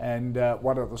 And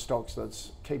one of the stocks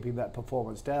that's keeping that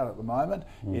performance down at the moment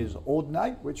is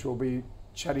Audinate, which we'll be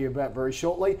chatting about very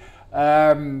shortly.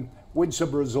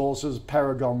 Winsome Resources,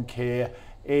 Paragon Care,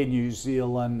 Air New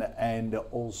Zealand and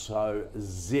also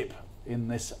Zip in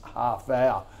this half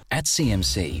hour. At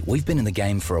CMC, we've been in the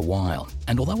game for a while,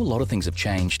 and although a lot of things have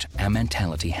changed, our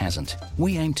mentality hasn't.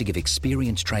 We aim to give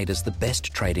experienced traders the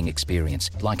best trading experience,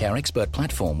 like our expert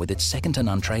platform with its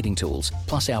second-to-none trading tools.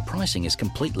 Plus, our pricing is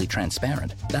completely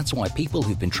transparent. That's why people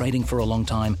who've been trading for a long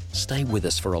time stay with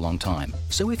us for a long time.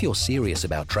 So if you're serious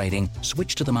about trading,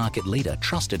 switch to the market leader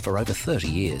trusted for over 30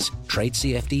 years. Trade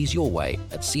CFDs your way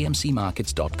at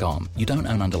cmcmarkets.com. You don't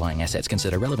own underlying assets.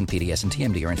 Consider relevant PDS and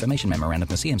TMD or information memorandum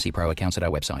for CMC Pro accounts at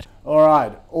our website. All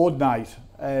right, Ordinate,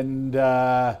 and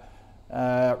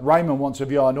Raymond wants a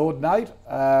view on Ordinate.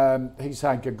 He's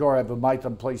saying, could Gaurav and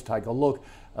Mathan please take a look?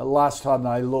 Last time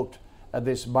they looked at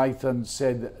this, Mathan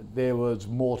said there was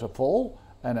more to fall,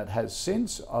 and it has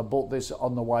since. I bought this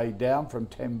on the way down from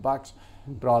 $10,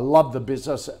 but I love the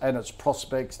business and its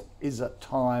prospects. Is it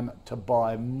time to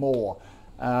buy more?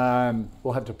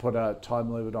 We'll have to put a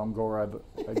time limit on Gaurav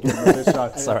again with this.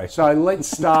 So, Sorry. So let's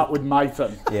start with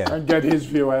Mathan and get his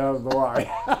view out of the way.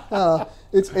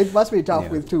 It must be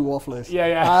tough with two wafflers.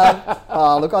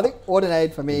 Look, I think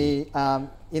Ordinate for me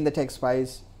in the tech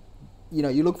space,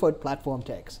 you look for platform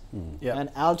techs.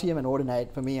 And Altium and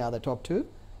Ordinate for me are the top two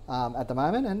at the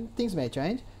moment, and things may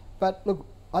change. But look,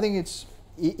 I think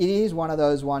it is one of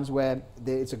those ones where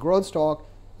it's a growth stock,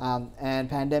 and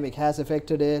pandemic has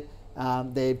affected it.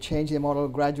 They've changed their model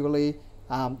gradually.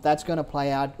 That's going to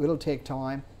play out. It'll take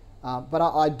time. But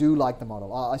I do like the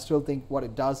model. I still think what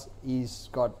it does is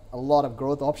got a lot of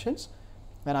growth options.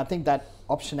 And I think that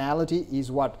optionality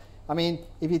is what,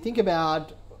 if you think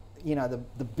about,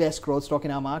 the best growth stock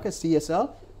in our market,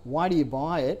 CSL, why do you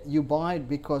buy it? You buy it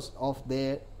because of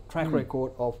their track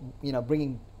record of,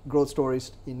 bringing growth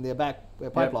stories in their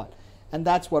pipeline. And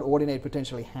that's what Ordinate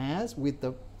potentially has with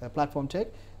the platform tech.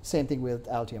 Same thing with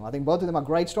Altium. I think both of them are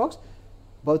great stocks.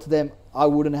 Both of them I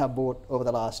wouldn't have bought over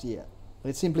the last year.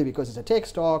 It's simply because it's a tech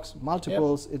stocks,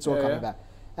 multiples, it's all coming back.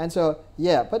 And so,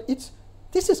 but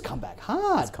this has come back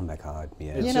hard. It's come back hard,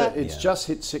 It's just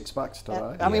hit $6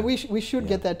 today. We should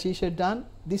get that t-shirt done.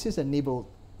 This is a nibble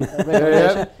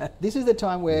recommendation. This is the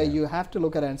time where you have to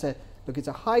look at it and say, look, it's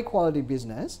a high quality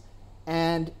business.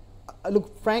 And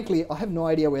look, frankly, I have no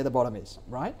idea where the bottom is,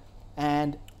 right?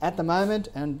 And at the moment,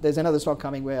 and there's another stock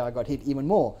coming where I got hit even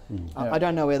more. I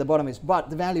don't know where the bottom is, but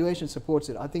the valuation supports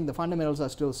it. I think the fundamentals are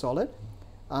still solid,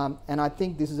 and I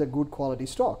think this is a good quality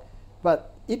stock.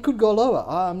 But it could go lower.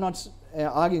 I'm not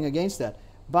arguing against that.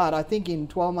 But I think in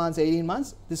 12 months, 18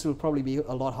 months, this will probably be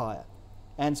a lot higher.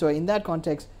 And so in that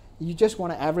context, you just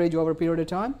want to average over a period of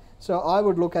time. So I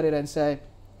would look at it and say,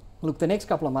 look, the next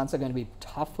couple of months are going to be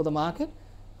tough for the market.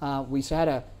 We had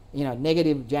a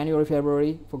negative January,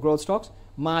 February for growth stocks.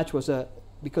 March was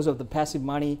because of the passive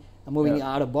money moving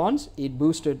out of bonds, it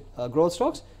boosted growth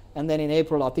stocks. And then in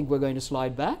April, I think we're going to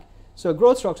slide back. So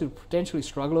growth stocks will potentially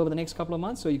struggle over the next couple of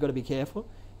months. So you've got to be careful.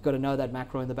 You've got to know that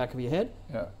macro in the back of your head.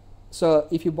 So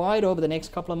if you buy it over the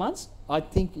next couple of months, I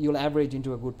think you'll average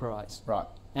into a good price. Right.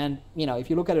 And if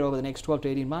you look at it over the next 12 to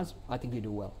 18 months, I think you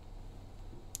do well.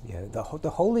 Yeah, the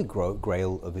holy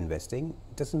grail of investing,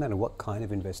 it doesn't matter what kind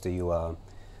of investor you are.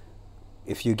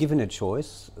 If you're given a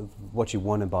choice, what you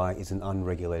want to buy is an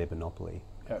unregulated monopoly.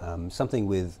 Something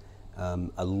with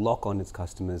a lock on its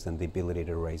customers and the ability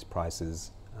to raise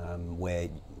prices where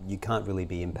you can't really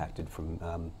be impacted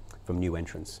from new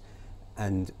entrants.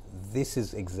 And this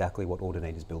is exactly what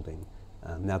Ordinate is building.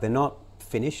 Now, they're not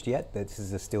finished yet. This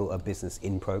is still a business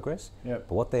in progress.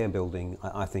 But what they are building,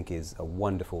 I think, is a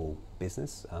wonderful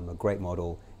business, a great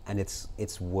model, and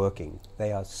it's working.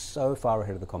 They are so far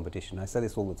ahead of the competition. I say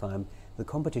this all the time. The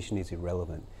competition is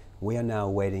irrelevant. We are now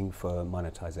waiting for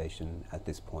monetization at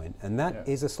this point. And that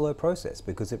is a slow process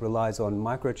because it relies on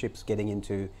microchips getting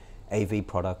into AV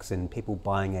products and people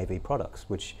buying AV products,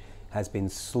 which has been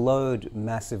slowed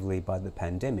massively by the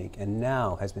pandemic and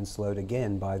now has been slowed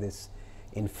again by this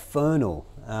infernal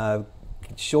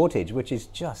shortage, which is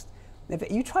just...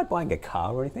 You tried buying a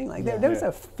car or anything? Like there was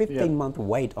a 15-month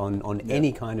wait on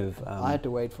any kind of... I had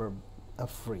to wait for a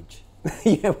fridge.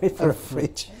 Wait for a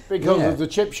fridge. Because of the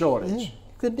chip shortage.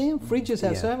 The damn fridges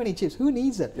have so many chips. Who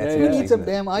needs it? Who needs a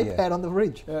damn iPad on the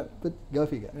fridge? But go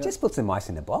figure. Just put some ice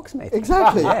in a box, mate.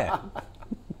 Exactly.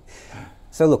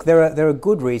 So look, there are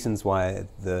good reasons why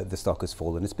the stock has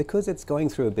fallen. It's because it's going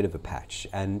through a bit of a patch,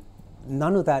 and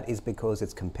none of that is because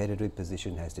its competitive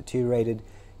position has deteriorated.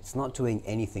 It's not doing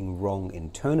anything wrong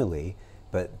internally,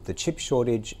 but the chip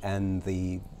shortage and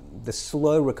the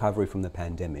slow recovery from the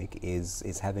pandemic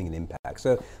is having an impact.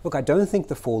 So look, I don't think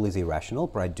the fall is irrational,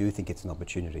 but I do think it's an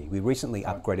opportunity. We recently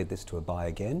upgraded this to a buy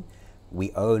again.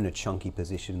 We own a chunky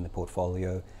position in the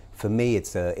portfolio. For me,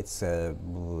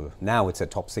 now it's a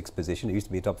top 6 position. It used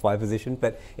to be a top 5 position,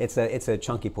 but it's a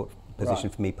chunky position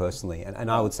for me personally.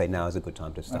 And I would say now is a good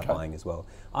time to start buying as well.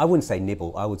 I wouldn't say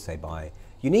nibble, I would say buy.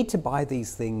 You need to buy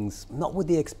these things not with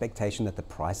the expectation that the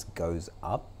price goes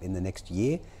up in the next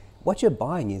year. What you're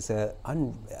buying is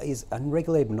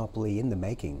unregulated monopoly in the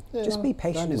making. Just be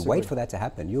patient and wait for that to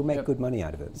happen. You'll make good money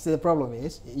out of it. So the problem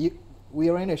is, we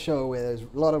are in a show where there's a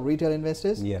lot of retail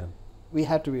investors. Yeah. We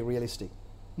have to be realistic.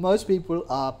 Most people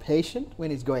are patient when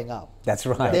it's going up. That's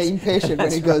right. They're impatient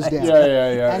when it goes down.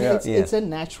 And it's a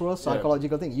natural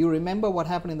psychological thing. You remember what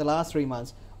happened in the last 3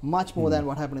 months much more than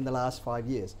what happened in the last 5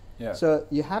 years. So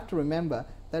you have to remember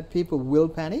that people will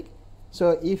panic.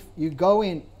 So if you go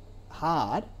in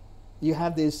hard, you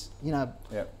have this, you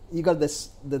got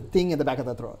the thing in the back of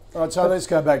the throat. All right, so let's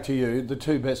go back to you. The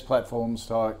 2 best platform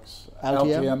stocks,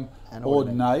 Altium and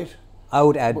Audinate. I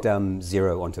would add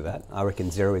Xero onto that. I reckon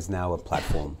Xero is now a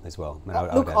platform as well.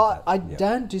 I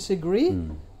don't disagree,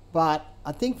 but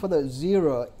I think for the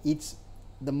Xero,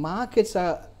 the markets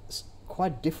are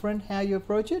quite different how you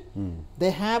approach it.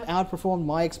 They have outperformed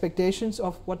my expectations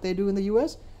of what they do in the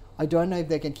US. I don't know if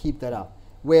they can keep that up.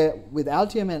 Where with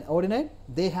Altium and Audinate,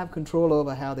 they have control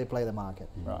over how they play the market.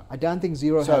 Right. I don't think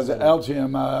Xero has that. So is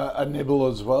Altium a nibble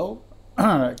as well?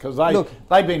 Because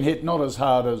they've been hit not as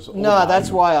hard as Audinate. No, that's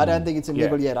why I don't think it's a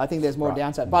nibble yet. I think there's more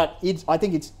downside. But I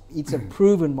think it's a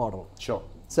proven model. Sure.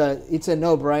 So it's a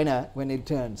no-brainer when it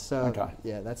turns. So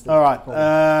that's the all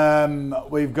right.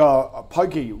 We've got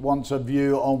Pokey wants a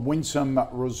view on Winsome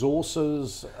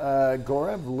Resources.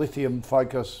 Gaurav,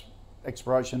 lithium-focused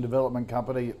exploration development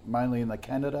company, mainly in the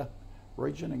Canada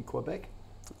region in Quebec.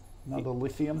 Another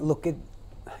lithium. Look,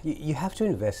 you have to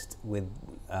invest with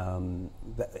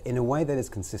in a way that is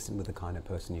consistent with the kind of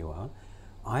person you are.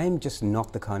 I am just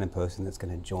not the kind of person that's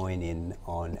going to join in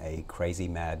on a crazy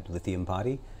mad lithium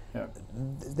party.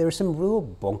 There is some real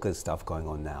bonkers stuff going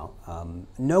on now.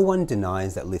 No one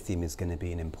denies that lithium is going to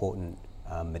be an important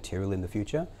material in the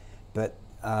future, but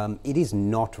it is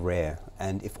not rare.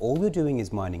 And if all you're doing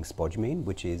is mining spodumene,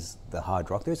 which is the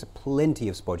hard rock, there's plenty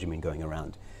of spodumene going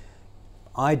around.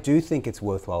 I do think it's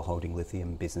worthwhile holding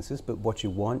lithium businesses, but what you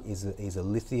want is a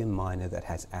lithium miner that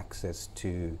has access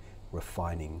to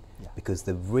refining, because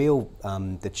the real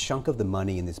the chunk of the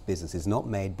money in this business is not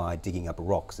made by digging up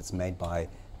rocks. It's made by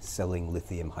selling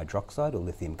lithium hydroxide or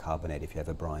lithium carbonate if you have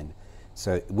a brine.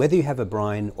 So whether you have a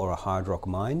brine or a hard rock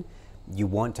mine, you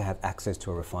want to have access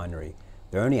to a refinery.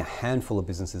 There are only a handful of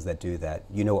businesses that do that.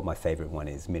 You know what my favorite one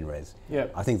is, MinRes.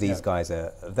 I think these guys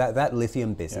are, that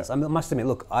lithium business. I must admit,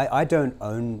 look, I don't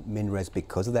own MinRes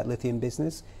because of that lithium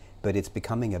business, but it's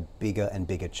becoming a bigger and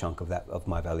bigger chunk of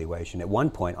my valuation. At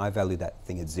one point, I valued that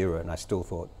thing at 0 and I still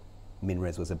thought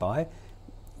MinRes was a buy.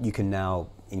 You can now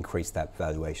increase that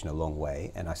valuation a long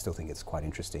way, and I still think it's quite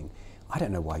interesting. I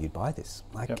don't know why you'd buy this.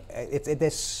 They're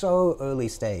so early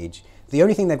stage. The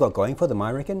only thing they've got going for them,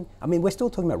 I reckon, I mean, we're still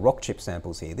talking about rock chip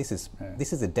samples here. This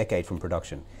is a decade from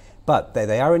production. But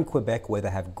they are in Quebec where they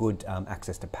have good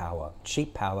access to power.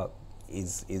 Cheap power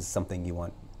is something you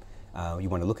want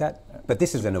to look at. But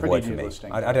this is an avoid for me.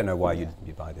 I don't know why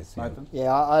you'd buy this.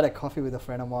 Yeah, I had a coffee with a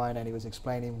friend of mine and he was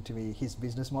explaining to me his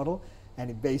business model.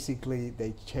 And they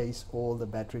chase all the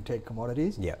battery tech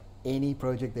commodities. Any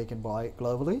project they can buy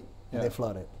globally, and they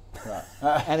float it.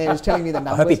 And he was telling me the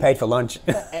numbers. I hope he paid for lunch.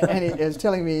 And he was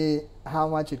telling me how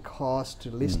much it costs to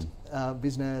list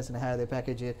business and how they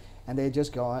package it. And they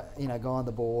just go on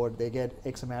the board. They get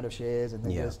X amount of shares, and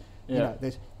they just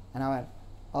and I went,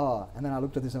 oh, and then I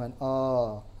looked at this and went,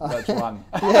 oh. That's one.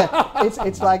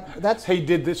 It's like, that's... He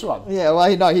did this one. Yeah,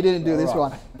 well, no, he didn't do this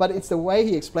one. But it's the way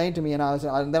he explained to me, and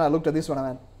then I looked at this one and I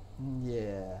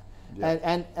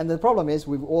went, And the problem is,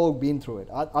 we've all been through it.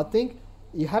 I think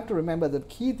you have to remember the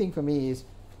key thing for me is,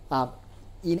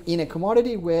 in a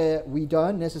commodity where we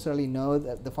don't necessarily know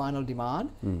the final demand,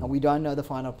 and we don't know the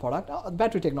final product,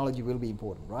 battery technology will be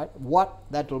important, right? What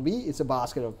that will be, it's a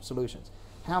basket of solutions.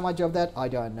 How much of that, I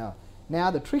don't know. Now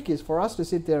the trick is for us to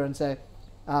sit there and say,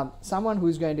 someone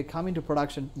who's going to come into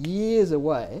production years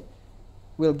away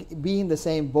will be in the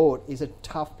same boat is a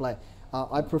tough play.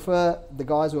 I prefer the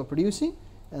guys who are producing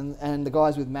and the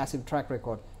guys with massive track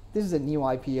record. This is a new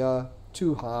IPO,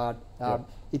 too hard.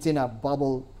 It's in a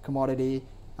bubble commodity,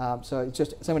 so it's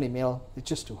just 70 mil. It's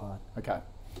just too hard. Okay.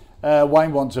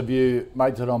 Wayne wants a view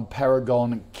made it on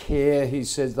Paragon Care. He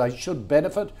says they should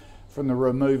benefit from the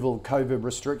removal of COVID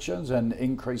restrictions and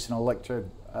increase in elective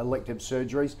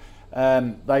surgeries.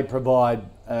 They provide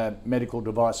medical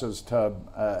devices to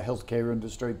healthcare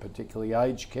industry, particularly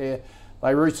aged care.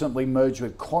 They recently merged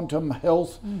with Quantum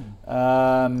Health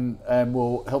and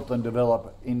will help them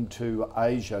develop into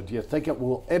Asia. Do you think it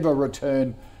will ever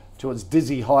return to its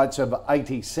dizzy heights of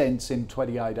 80 cents in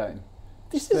 2018?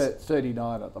 This is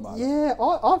 39 at the moment. Yeah,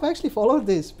 I've actually followed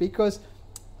this because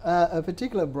a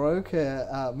particular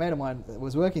broker, mate of mine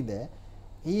was working there.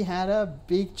 He had a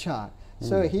big chart.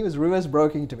 So he was reverse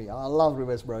broking to me. I love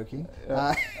reverse broking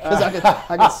because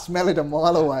I could smell it a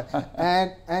mile away.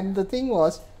 And the thing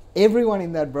was, everyone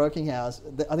in that broking house,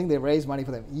 I think they raised money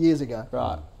for them years ago.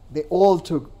 Right. They all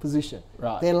took position.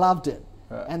 Right. They loved it.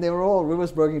 Right. And they were all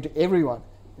reverse broking to everyone.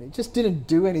 It just didn't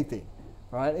do anything.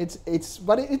 Right? It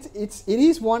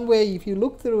is one way if you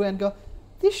look through and go,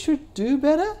 this should do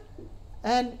better,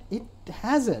 and it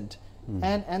hasn't.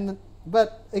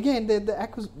 But again,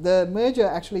 the merger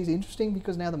actually is interesting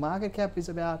because now the market cap is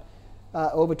about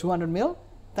over 200 mil.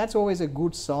 That's always a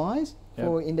good size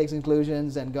for index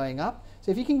inclusions and going up.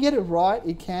 So if you can get it right,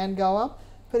 it can go up.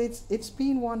 But it's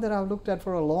been one that I've looked at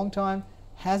for a long time,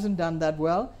 hasn't done that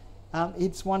well.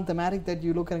 It's one thematic that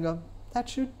you look at and go, that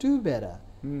should do better.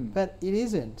 But it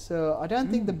isn't. So I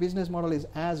don't think the business model is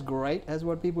as great as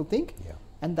what people think. Yeah.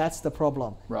 And that's the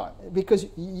problem. Right. Because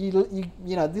you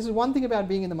know, this is one thing about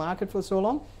being in the market for so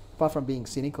long, apart from being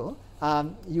cynical,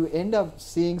 you end up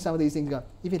seeing some of these things go,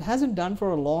 if it hasn't done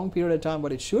for a long period of time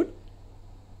what it should,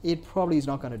 it probably is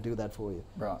not going to do that for you.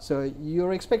 Right. So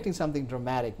you're expecting something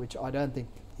dramatic, which I don't think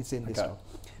it's in this one.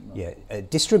 Yeah,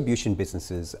 distribution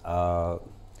businesses they're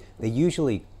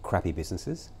usually crappy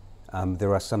businesses.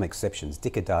 There are some exceptions,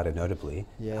 Dicker Data notably.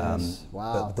 Yes,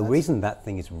 wow. But the reason that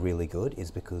thing is really good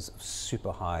is because of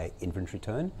super high inventory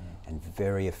turn and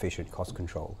very efficient cost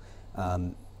control.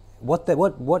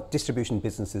 What distribution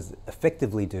businesses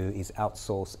effectively do is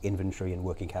outsource inventory and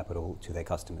working capital to their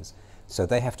customers. So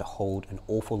they have to hold an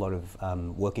awful lot of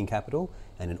working capital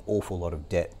and an awful lot of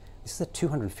debt. This is a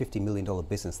 $250 million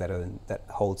business that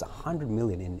holds $100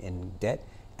 million in debt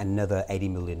and another 80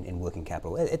 million in working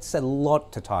capital. It's a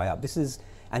lot to tie up.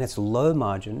 And it's low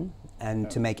margin, and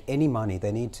to make any money,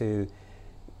 they need to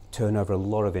turn over a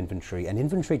lot of inventory, and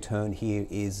inventory turn here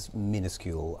is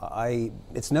minuscule.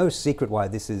 It's no secret why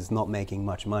this is not making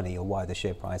much money or why the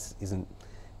share price isn't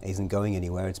going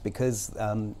anywhere. It's because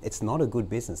it's not a good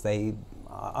business.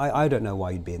 I don't know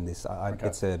why you'd be in this.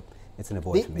 It's an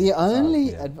avoid for me. The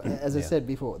only, as I said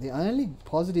before, the only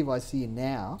positive I see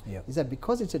now is that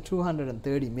because it's a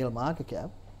 230 mil market cap,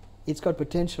 it's got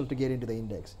potential to get into the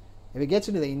index. If it gets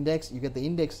into the index, you get the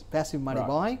index passive money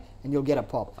buying, and you'll get a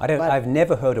pop. I've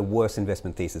never heard a worse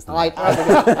investment thesis than that.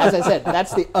 As I said,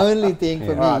 that's the only thing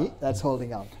for me that's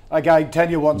holding up. Okay,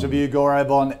 Tanya wants a view, Gaurav,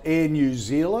 on Air New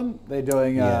Zealand. They're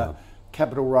doing a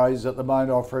capital raise at the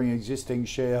moment, offering existing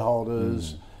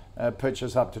shareholders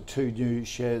purchase up to 2 new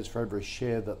shares for every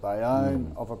share that they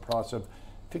own, of a price of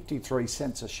 53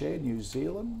 cents a share, New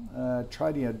Zealand,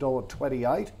 trading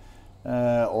 $1.28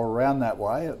 or around that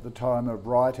way at the time of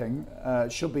writing.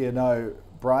 Should be a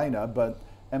no-brainer, but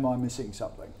am I missing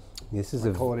something? This is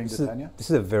Tanya?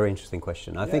 This is a very interesting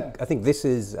question. I think this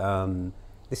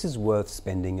is worth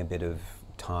spending a bit of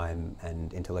time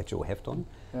and intellectual heft on.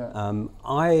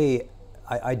 I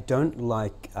don't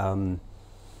like.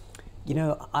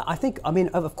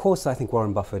 Of course, I think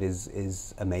Warren Buffett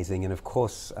is amazing, and of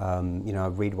course, I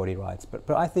read what he writes. But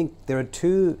I think there are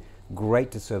 2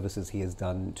 great disservices he has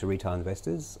done to retail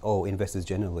investors, or investors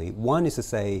generally. One is to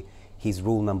say his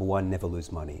rule number 1: never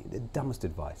lose money. The dumbest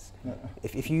advice.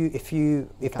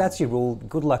 If that's your rule,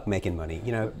 good luck making money.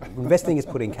 Investing is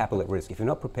putting capital at risk. If you're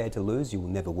not prepared to lose, you will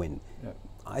never win.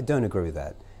 I don't agree with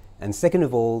that. And second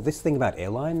of all, this thing about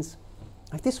airlines.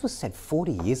 Like, this was said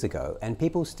 40 years ago, and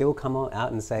people still come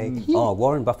out and say,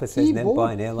 Warren Buffett says never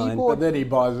buy an airline. But then he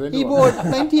buys it anyway. He bought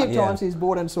plenty of times, he's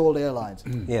bought and sold airlines.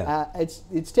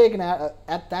 It's taken out,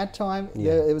 at that time,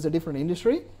 there was a different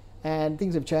industry, and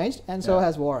things have changed, and so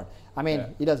has Warren. I mean,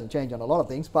 he doesn't change on a lot of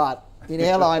things, but in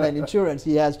airline and insurance,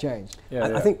 he has changed.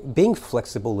 I think being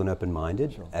flexible and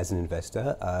open-minded as an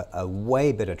investor are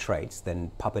way better traits than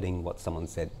puppeting what someone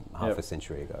said half a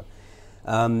century ago.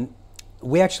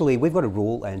 We've got a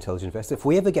rule at Intelligent Investor. If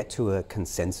we ever get to a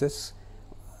consensus,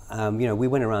 we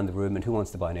went around the room and who wants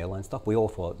to buy an airline stock? We all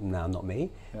thought, no, not me.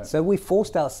 So we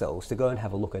forced ourselves to go and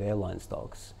have a look at airline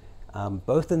stocks,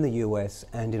 both in the US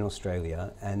and in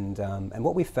Australia. And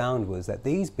what we found was that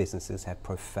these businesses have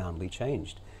profoundly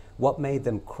changed. What made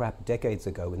them crap decades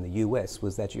ago in the US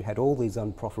was that you had all these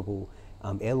unprofitable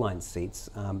airline seats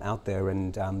out there,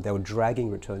 and they were dragging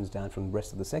returns down from the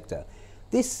rest of the sector.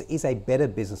 this is a better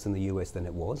business in the US than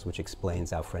it was, which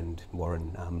explains our friend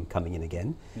Warren coming in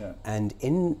again. Yeah. And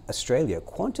in Australia,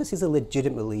 Qantas is a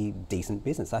legitimately decent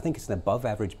business. I think it's an above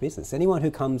average business. Anyone who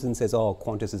comes and says, oh,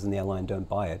 Qantas is an airline, don't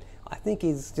buy it, I think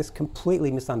is just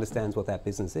completely misunderstands what that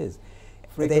business is.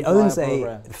 It owns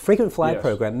a frequent flyer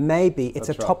program. Maybe it's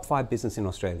a top 5 business in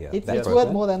Australia. It's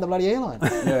worth more than the bloody airline.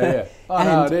 Yeah. Oh,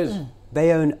 no, it is.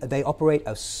 They operate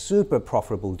a super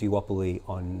profitable duopoly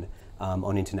on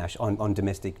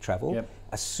domestic travel,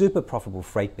 a super profitable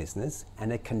freight business,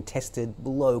 and a contested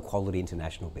low quality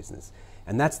international business.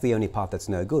 And that's the only part that's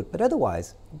no good. But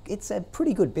otherwise, it's a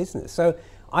pretty good business. So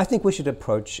I think we should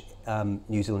approach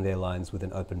New Zealand Airlines with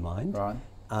an open mind. Right.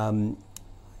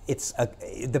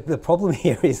 The problem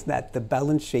here is that the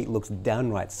balance sheet looks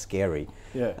downright scary.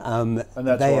 Yeah. And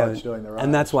that's why it's doing the raise.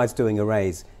 And that's why it's doing a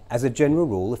raise. As a general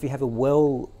rule, if you have a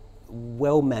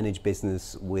well-managed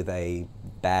business with a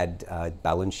bad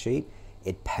balance sheet,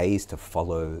 it pays to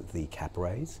follow the cap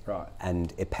raise, right,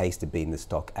 and it pays to be in the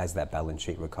stock as that balance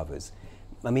sheet recovers.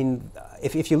 I mean,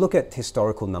 if you look at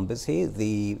historical numbers here,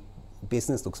 the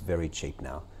business looks very cheap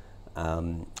now.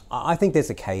 I think there's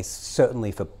a case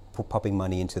certainly for popping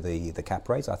money into the cap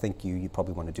raise. I think you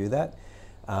probably want to do that.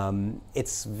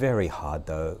 It's very hard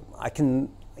though. I can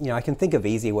think of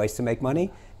easier ways to make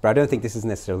money, but I don't think this is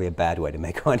necessarily a bad way to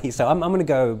make money. So I'm going to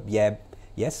go,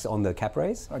 yes, on the cap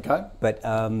raise. Okay. But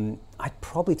I'd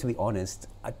probably, to be honest,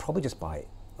 I'd probably just buy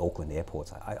Auckland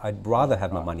Airports. I'd rather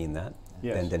have my money in that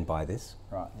than buy this.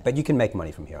 Right. But you can make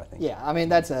money from here, I think. Yeah, I mean,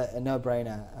 that's a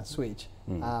no-brainer switch.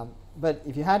 But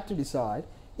if you had to decide,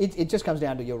 it just comes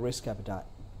down to your risk appetite.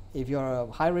 If you're a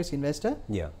high-risk investor,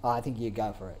 I think you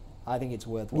go for it. I think it's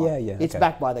worthwhile. It's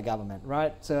backed by the government,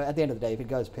 right? So at the end of the day, if it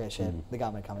goes pear-shaped, the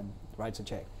government comes and writes a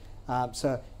check.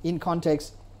 So in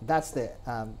context, that's the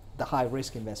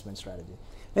high-risk investment strategy.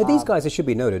 Now these guys, it should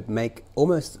be noted, make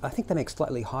almost, I think they make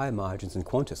slightly higher margins than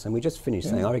Qantas. And we just finished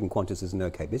saying, I reckon Qantas is an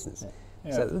okay business.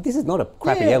 Yeah. So this is not a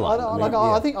crappy airline.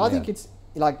 I think it's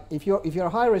like, if you're a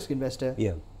high-risk investor,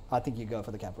 I think you go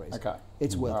for the cap raise. Okay.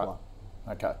 It's worthwhile.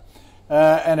 Right. Okay.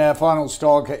 And our final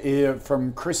stock here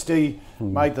from Christy,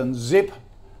 Nathan Zip.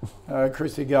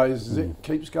 Christy goes, Zip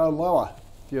keeps going lower.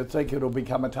 Do you think it'll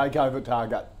become a takeover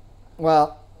target?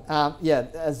 Well,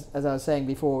 as I was saying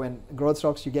before, when growth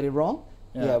stocks, you get it wrong.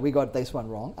 Yeah, we got this one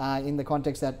wrong. In the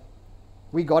context that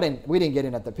we didn't get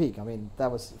in at the peak. I mean,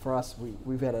 that was, for us,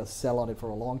 we've had a sell on it for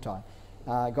a long time.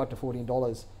 Got to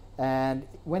 $14. And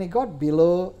when it got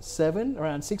below $7,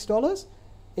 around $6,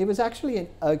 it was actually an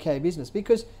okay business,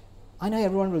 because I know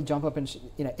everyone will jump up and,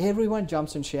 everyone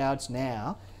jumps and shouts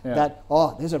now that,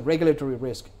 there's a regulatory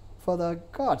risk. For the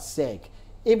God's sake.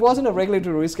 It wasn't a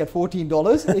regulatory risk at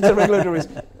 $14. It's a regulatory risk.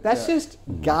 That's just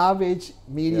garbage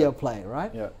media play,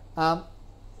 right? Yeah.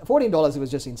 $14, it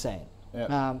was just insane.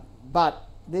 Yeah. But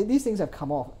these things have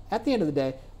come off. At the end of the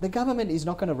day, the government is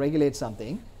not going to regulate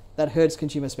something that hurts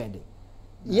consumer spending.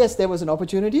 No. Yes, there was an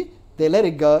opportunity. They let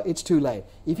it go. It's too late.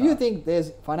 If you think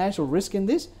there's financial risk in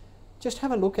this, just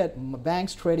have a look at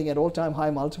banks trading at all-time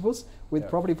high multiples with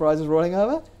property prices rolling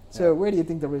over. So where do you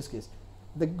think the risk is?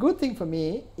 The good thing for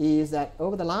me is that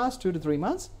over the last 2 to 3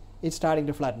 months, it's starting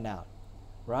to flatten out,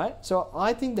 right? So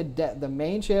I think the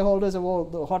main shareholders of all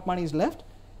the hot money is left,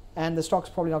 and the stock's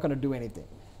probably not going to do anything.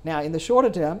 Now, in the shorter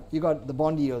term, you got the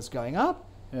bond yields going up,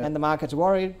 and the market's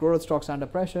worried, growth stocks under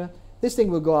pressure. This thing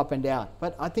will go up and down,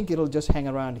 but I think it'll just hang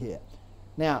around here.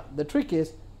 Now, the trick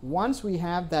is, once we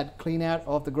have that clean out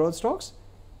of the growth stocks,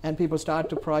 and people start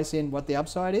to price in what the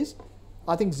upside is,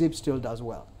 I think Zip still does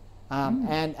well.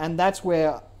 And that's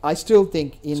where I still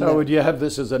think So would you have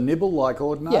this as a nibble like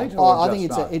Ordinate? Yeah, I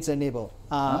think it's a nibble.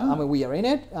 I mean, we are in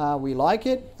it. We like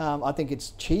it. I think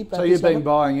it's cheap. So you've been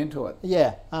buying into it?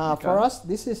 Yeah. For us,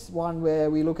 this is one where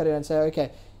we look at it and say,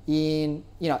 okay,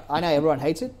 I know everyone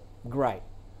hates it. Great.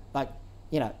 Like,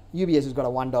 UBS has got a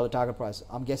 $1 target price.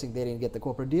 I'm guessing they didn't get the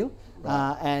corporate deal.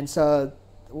 Right. And so,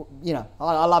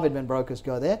 I love it when brokers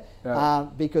go there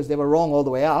because they were wrong all the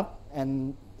way up,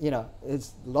 and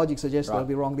its logic suggests they'll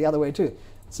be wrong the other way too.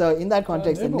 So in that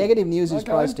context, the negative news is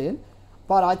priced in.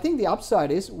 But I think the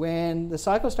upside is when the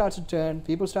cycle starts to turn,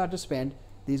 people start to spend,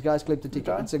 these guys clip the ticket.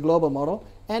 Okay. It's a global model.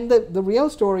 And the real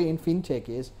story in fintech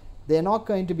is they're not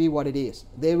going to be what it is.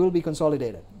 They will be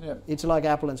consolidated. Yeah. It's like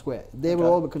Apple and Square. They will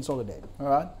all be consolidated. All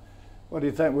right. What do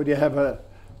you think? Would you have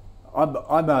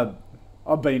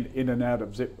I've been in and out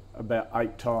of Zip about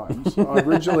 8 times. I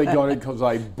originally got it because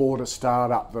I bought a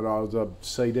startup that I was a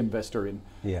seed investor in.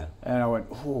 Yeah. And I went,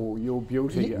 oh, you're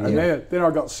beauty. And then I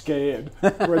got scared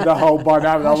with the whole bite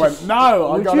over. I went,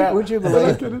 no, I got out. Would you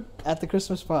believe at the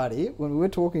Christmas party when we were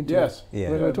talking to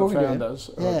the founders,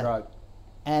 right.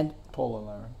 And Paul and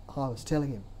Larry. I was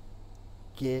telling him,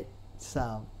 get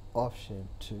some option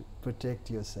to protect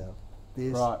yourself.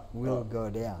 This will go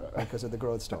down because of the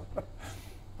growth stock.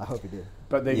 I hope he did.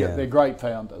 But they're great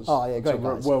founders. Oh, yeah, great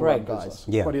guys. Great guys.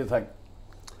 Yeah. What do you think?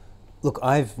 Look,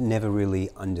 I've never really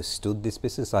understood this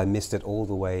business. I missed it all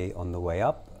the way on the way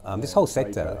up. This whole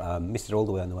sector, missed it all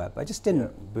the way on the way up. I just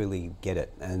didn't really get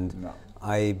it. And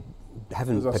I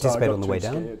haven't participated on the way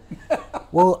down.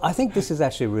 Well, I think this is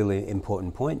actually a really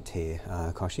important point here,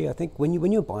 Koshi. I think when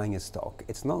you're buying a stock,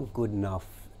 it's not good enough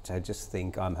to just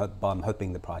think, I'm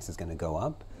hoping the price is going to go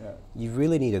up. Yeah. You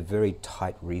really need a very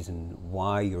tight reason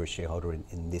why you're a shareholder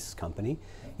in this company.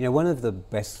 You know, one of the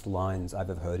best lines I've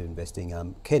ever heard in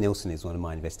investing, Kerr Nielsen is one of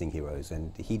my investing heroes,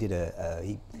 and he did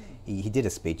he did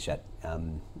a speech at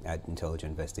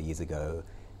Intelligent Investor years ago,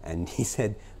 and he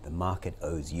said, the market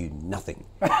owes you nothing.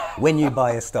 When you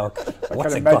buy a stock, what's it got? I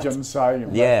can imagine saying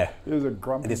it. Yeah. He was a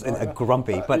grumpy.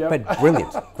 But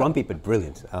brilliant. Grumpy but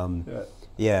brilliant.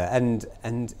 Yeah,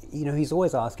 and you know, he's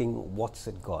always asking, what's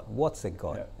it got? What's it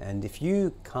got? Yeah. And if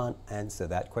you can't answer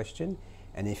that question,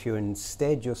 and if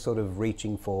you're sort of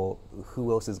reaching for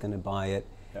who else is going to buy it,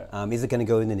 is it going to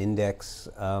go in an index?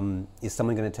 Is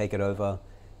someone going to take it over?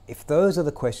 If those are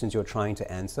the questions you're trying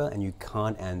to answer and you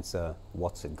can't answer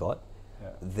what's it got,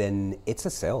 then it's a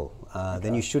sell.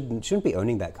 Then you shouldn't be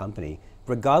owning that company.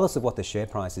 Regardless of what the share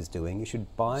price is doing, you should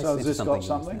buy so has this got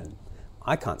something?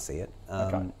 I can't see it.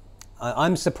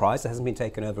 I'm surprised it hasn't been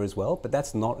taken over as well, but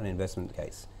that's not an investment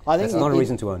case. I think that's not a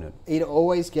reason to own it. It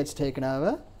always gets taken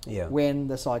over when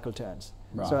the cycle turns.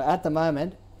 Right. So at the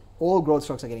moment, all growth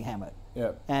stocks are getting hammered.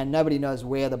 Yep. And nobody knows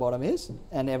where the bottom is,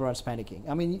 and everyone's panicking.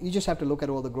 I mean, you just have to look at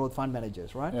all the growth fund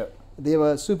managers, right? Yep. They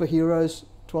were superheroes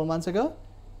 12 months ago.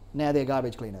 Now they're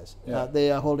garbage cleaners. Yep. They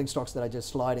are holding stocks that are just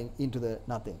sliding into the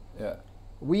nothing. Yeah.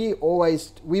 We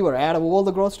were out of all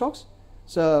the growth stocks.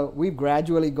 So we've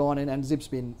gradually gone in, and Zip's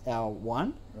been our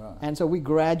one. Right. And so we're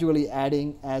gradually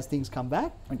adding as things come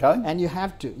back. Okay. And you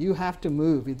have to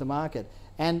move with the market.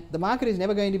 And the market is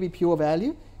never going to be pure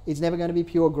value. It's never going to be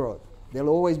pure growth. There'll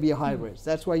always be a hybrid.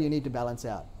 That's why you need to balance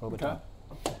out over time.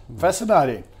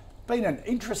 Fascinating. Been an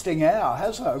interesting hour,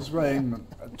 hasn't it? It's been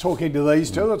talking to these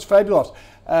two. It's fabulous.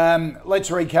 Let's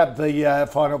recap the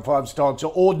final five stocks.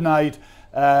 Audinate,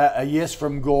 a yes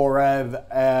from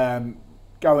Gaurav,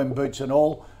 go in boots and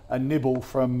all, a nibble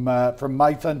from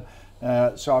Mathan.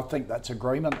 So I think that's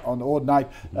agreement on Audinate.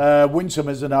 Winsome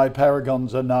is a no,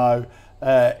 Paragon's a no.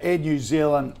 Air New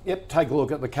Zealand, take a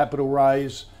look at the capital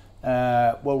raise.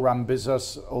 Well-run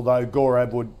business, although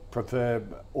Gaurav would prefer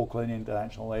Auckland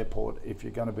International Airport if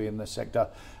you're going to be in this sector.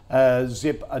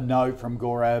 Zip, a no from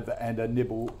Gaurav, and a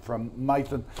nibble from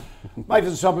Mathan.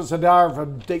 Mathan Sopasadara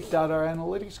from Deep Data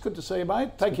Analytics. Good to see you,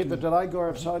 mate. Thank you for today,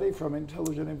 Gaurav Sodhi from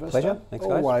Intelligent Investor. Pleasure. Thanks,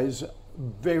 guys. Always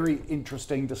very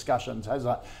interesting discussions,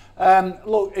 hasn't it?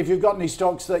 Look, if you've got any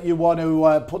stocks that you want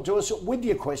to put to us with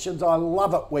your questions, I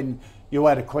love it when you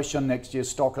add a question next to your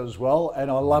stock as well, and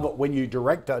I love it when you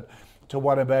direct it to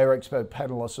one of our expert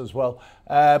panelists as well.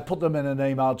 Put them in an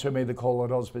email to me,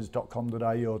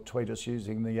 thecall@ausbiz.com.au, or tweet us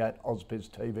using the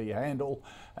 @AusbizTV handle.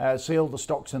 See all the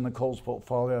stocks in the calls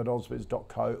portfolio at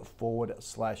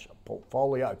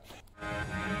ausbiz.co/portfolio.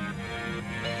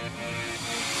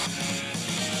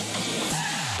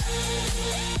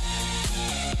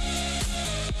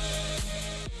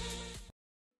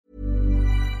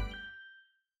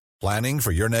 Planning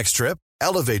for your next trip?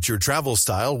 Elevate your travel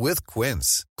style with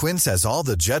Quince. Quince has all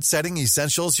the jet-setting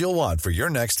essentials you'll want for your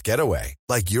next getaway,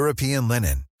 like European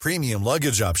linen, premium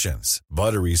luggage options,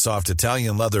 buttery soft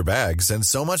Italian leather bags, and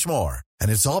so much more.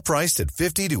 And it's all priced at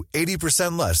 50 to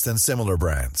 80% less than similar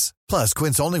brands. Plus,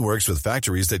 Quince only works with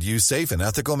factories that use safe and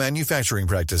ethical manufacturing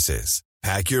practices.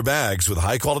 Pack your bags with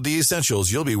high-quality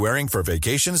essentials you'll be wearing for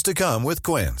vacations to come with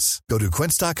Quince. Go to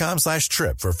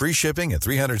quince.com/trip for free shipping and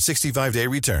 365-day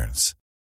returns.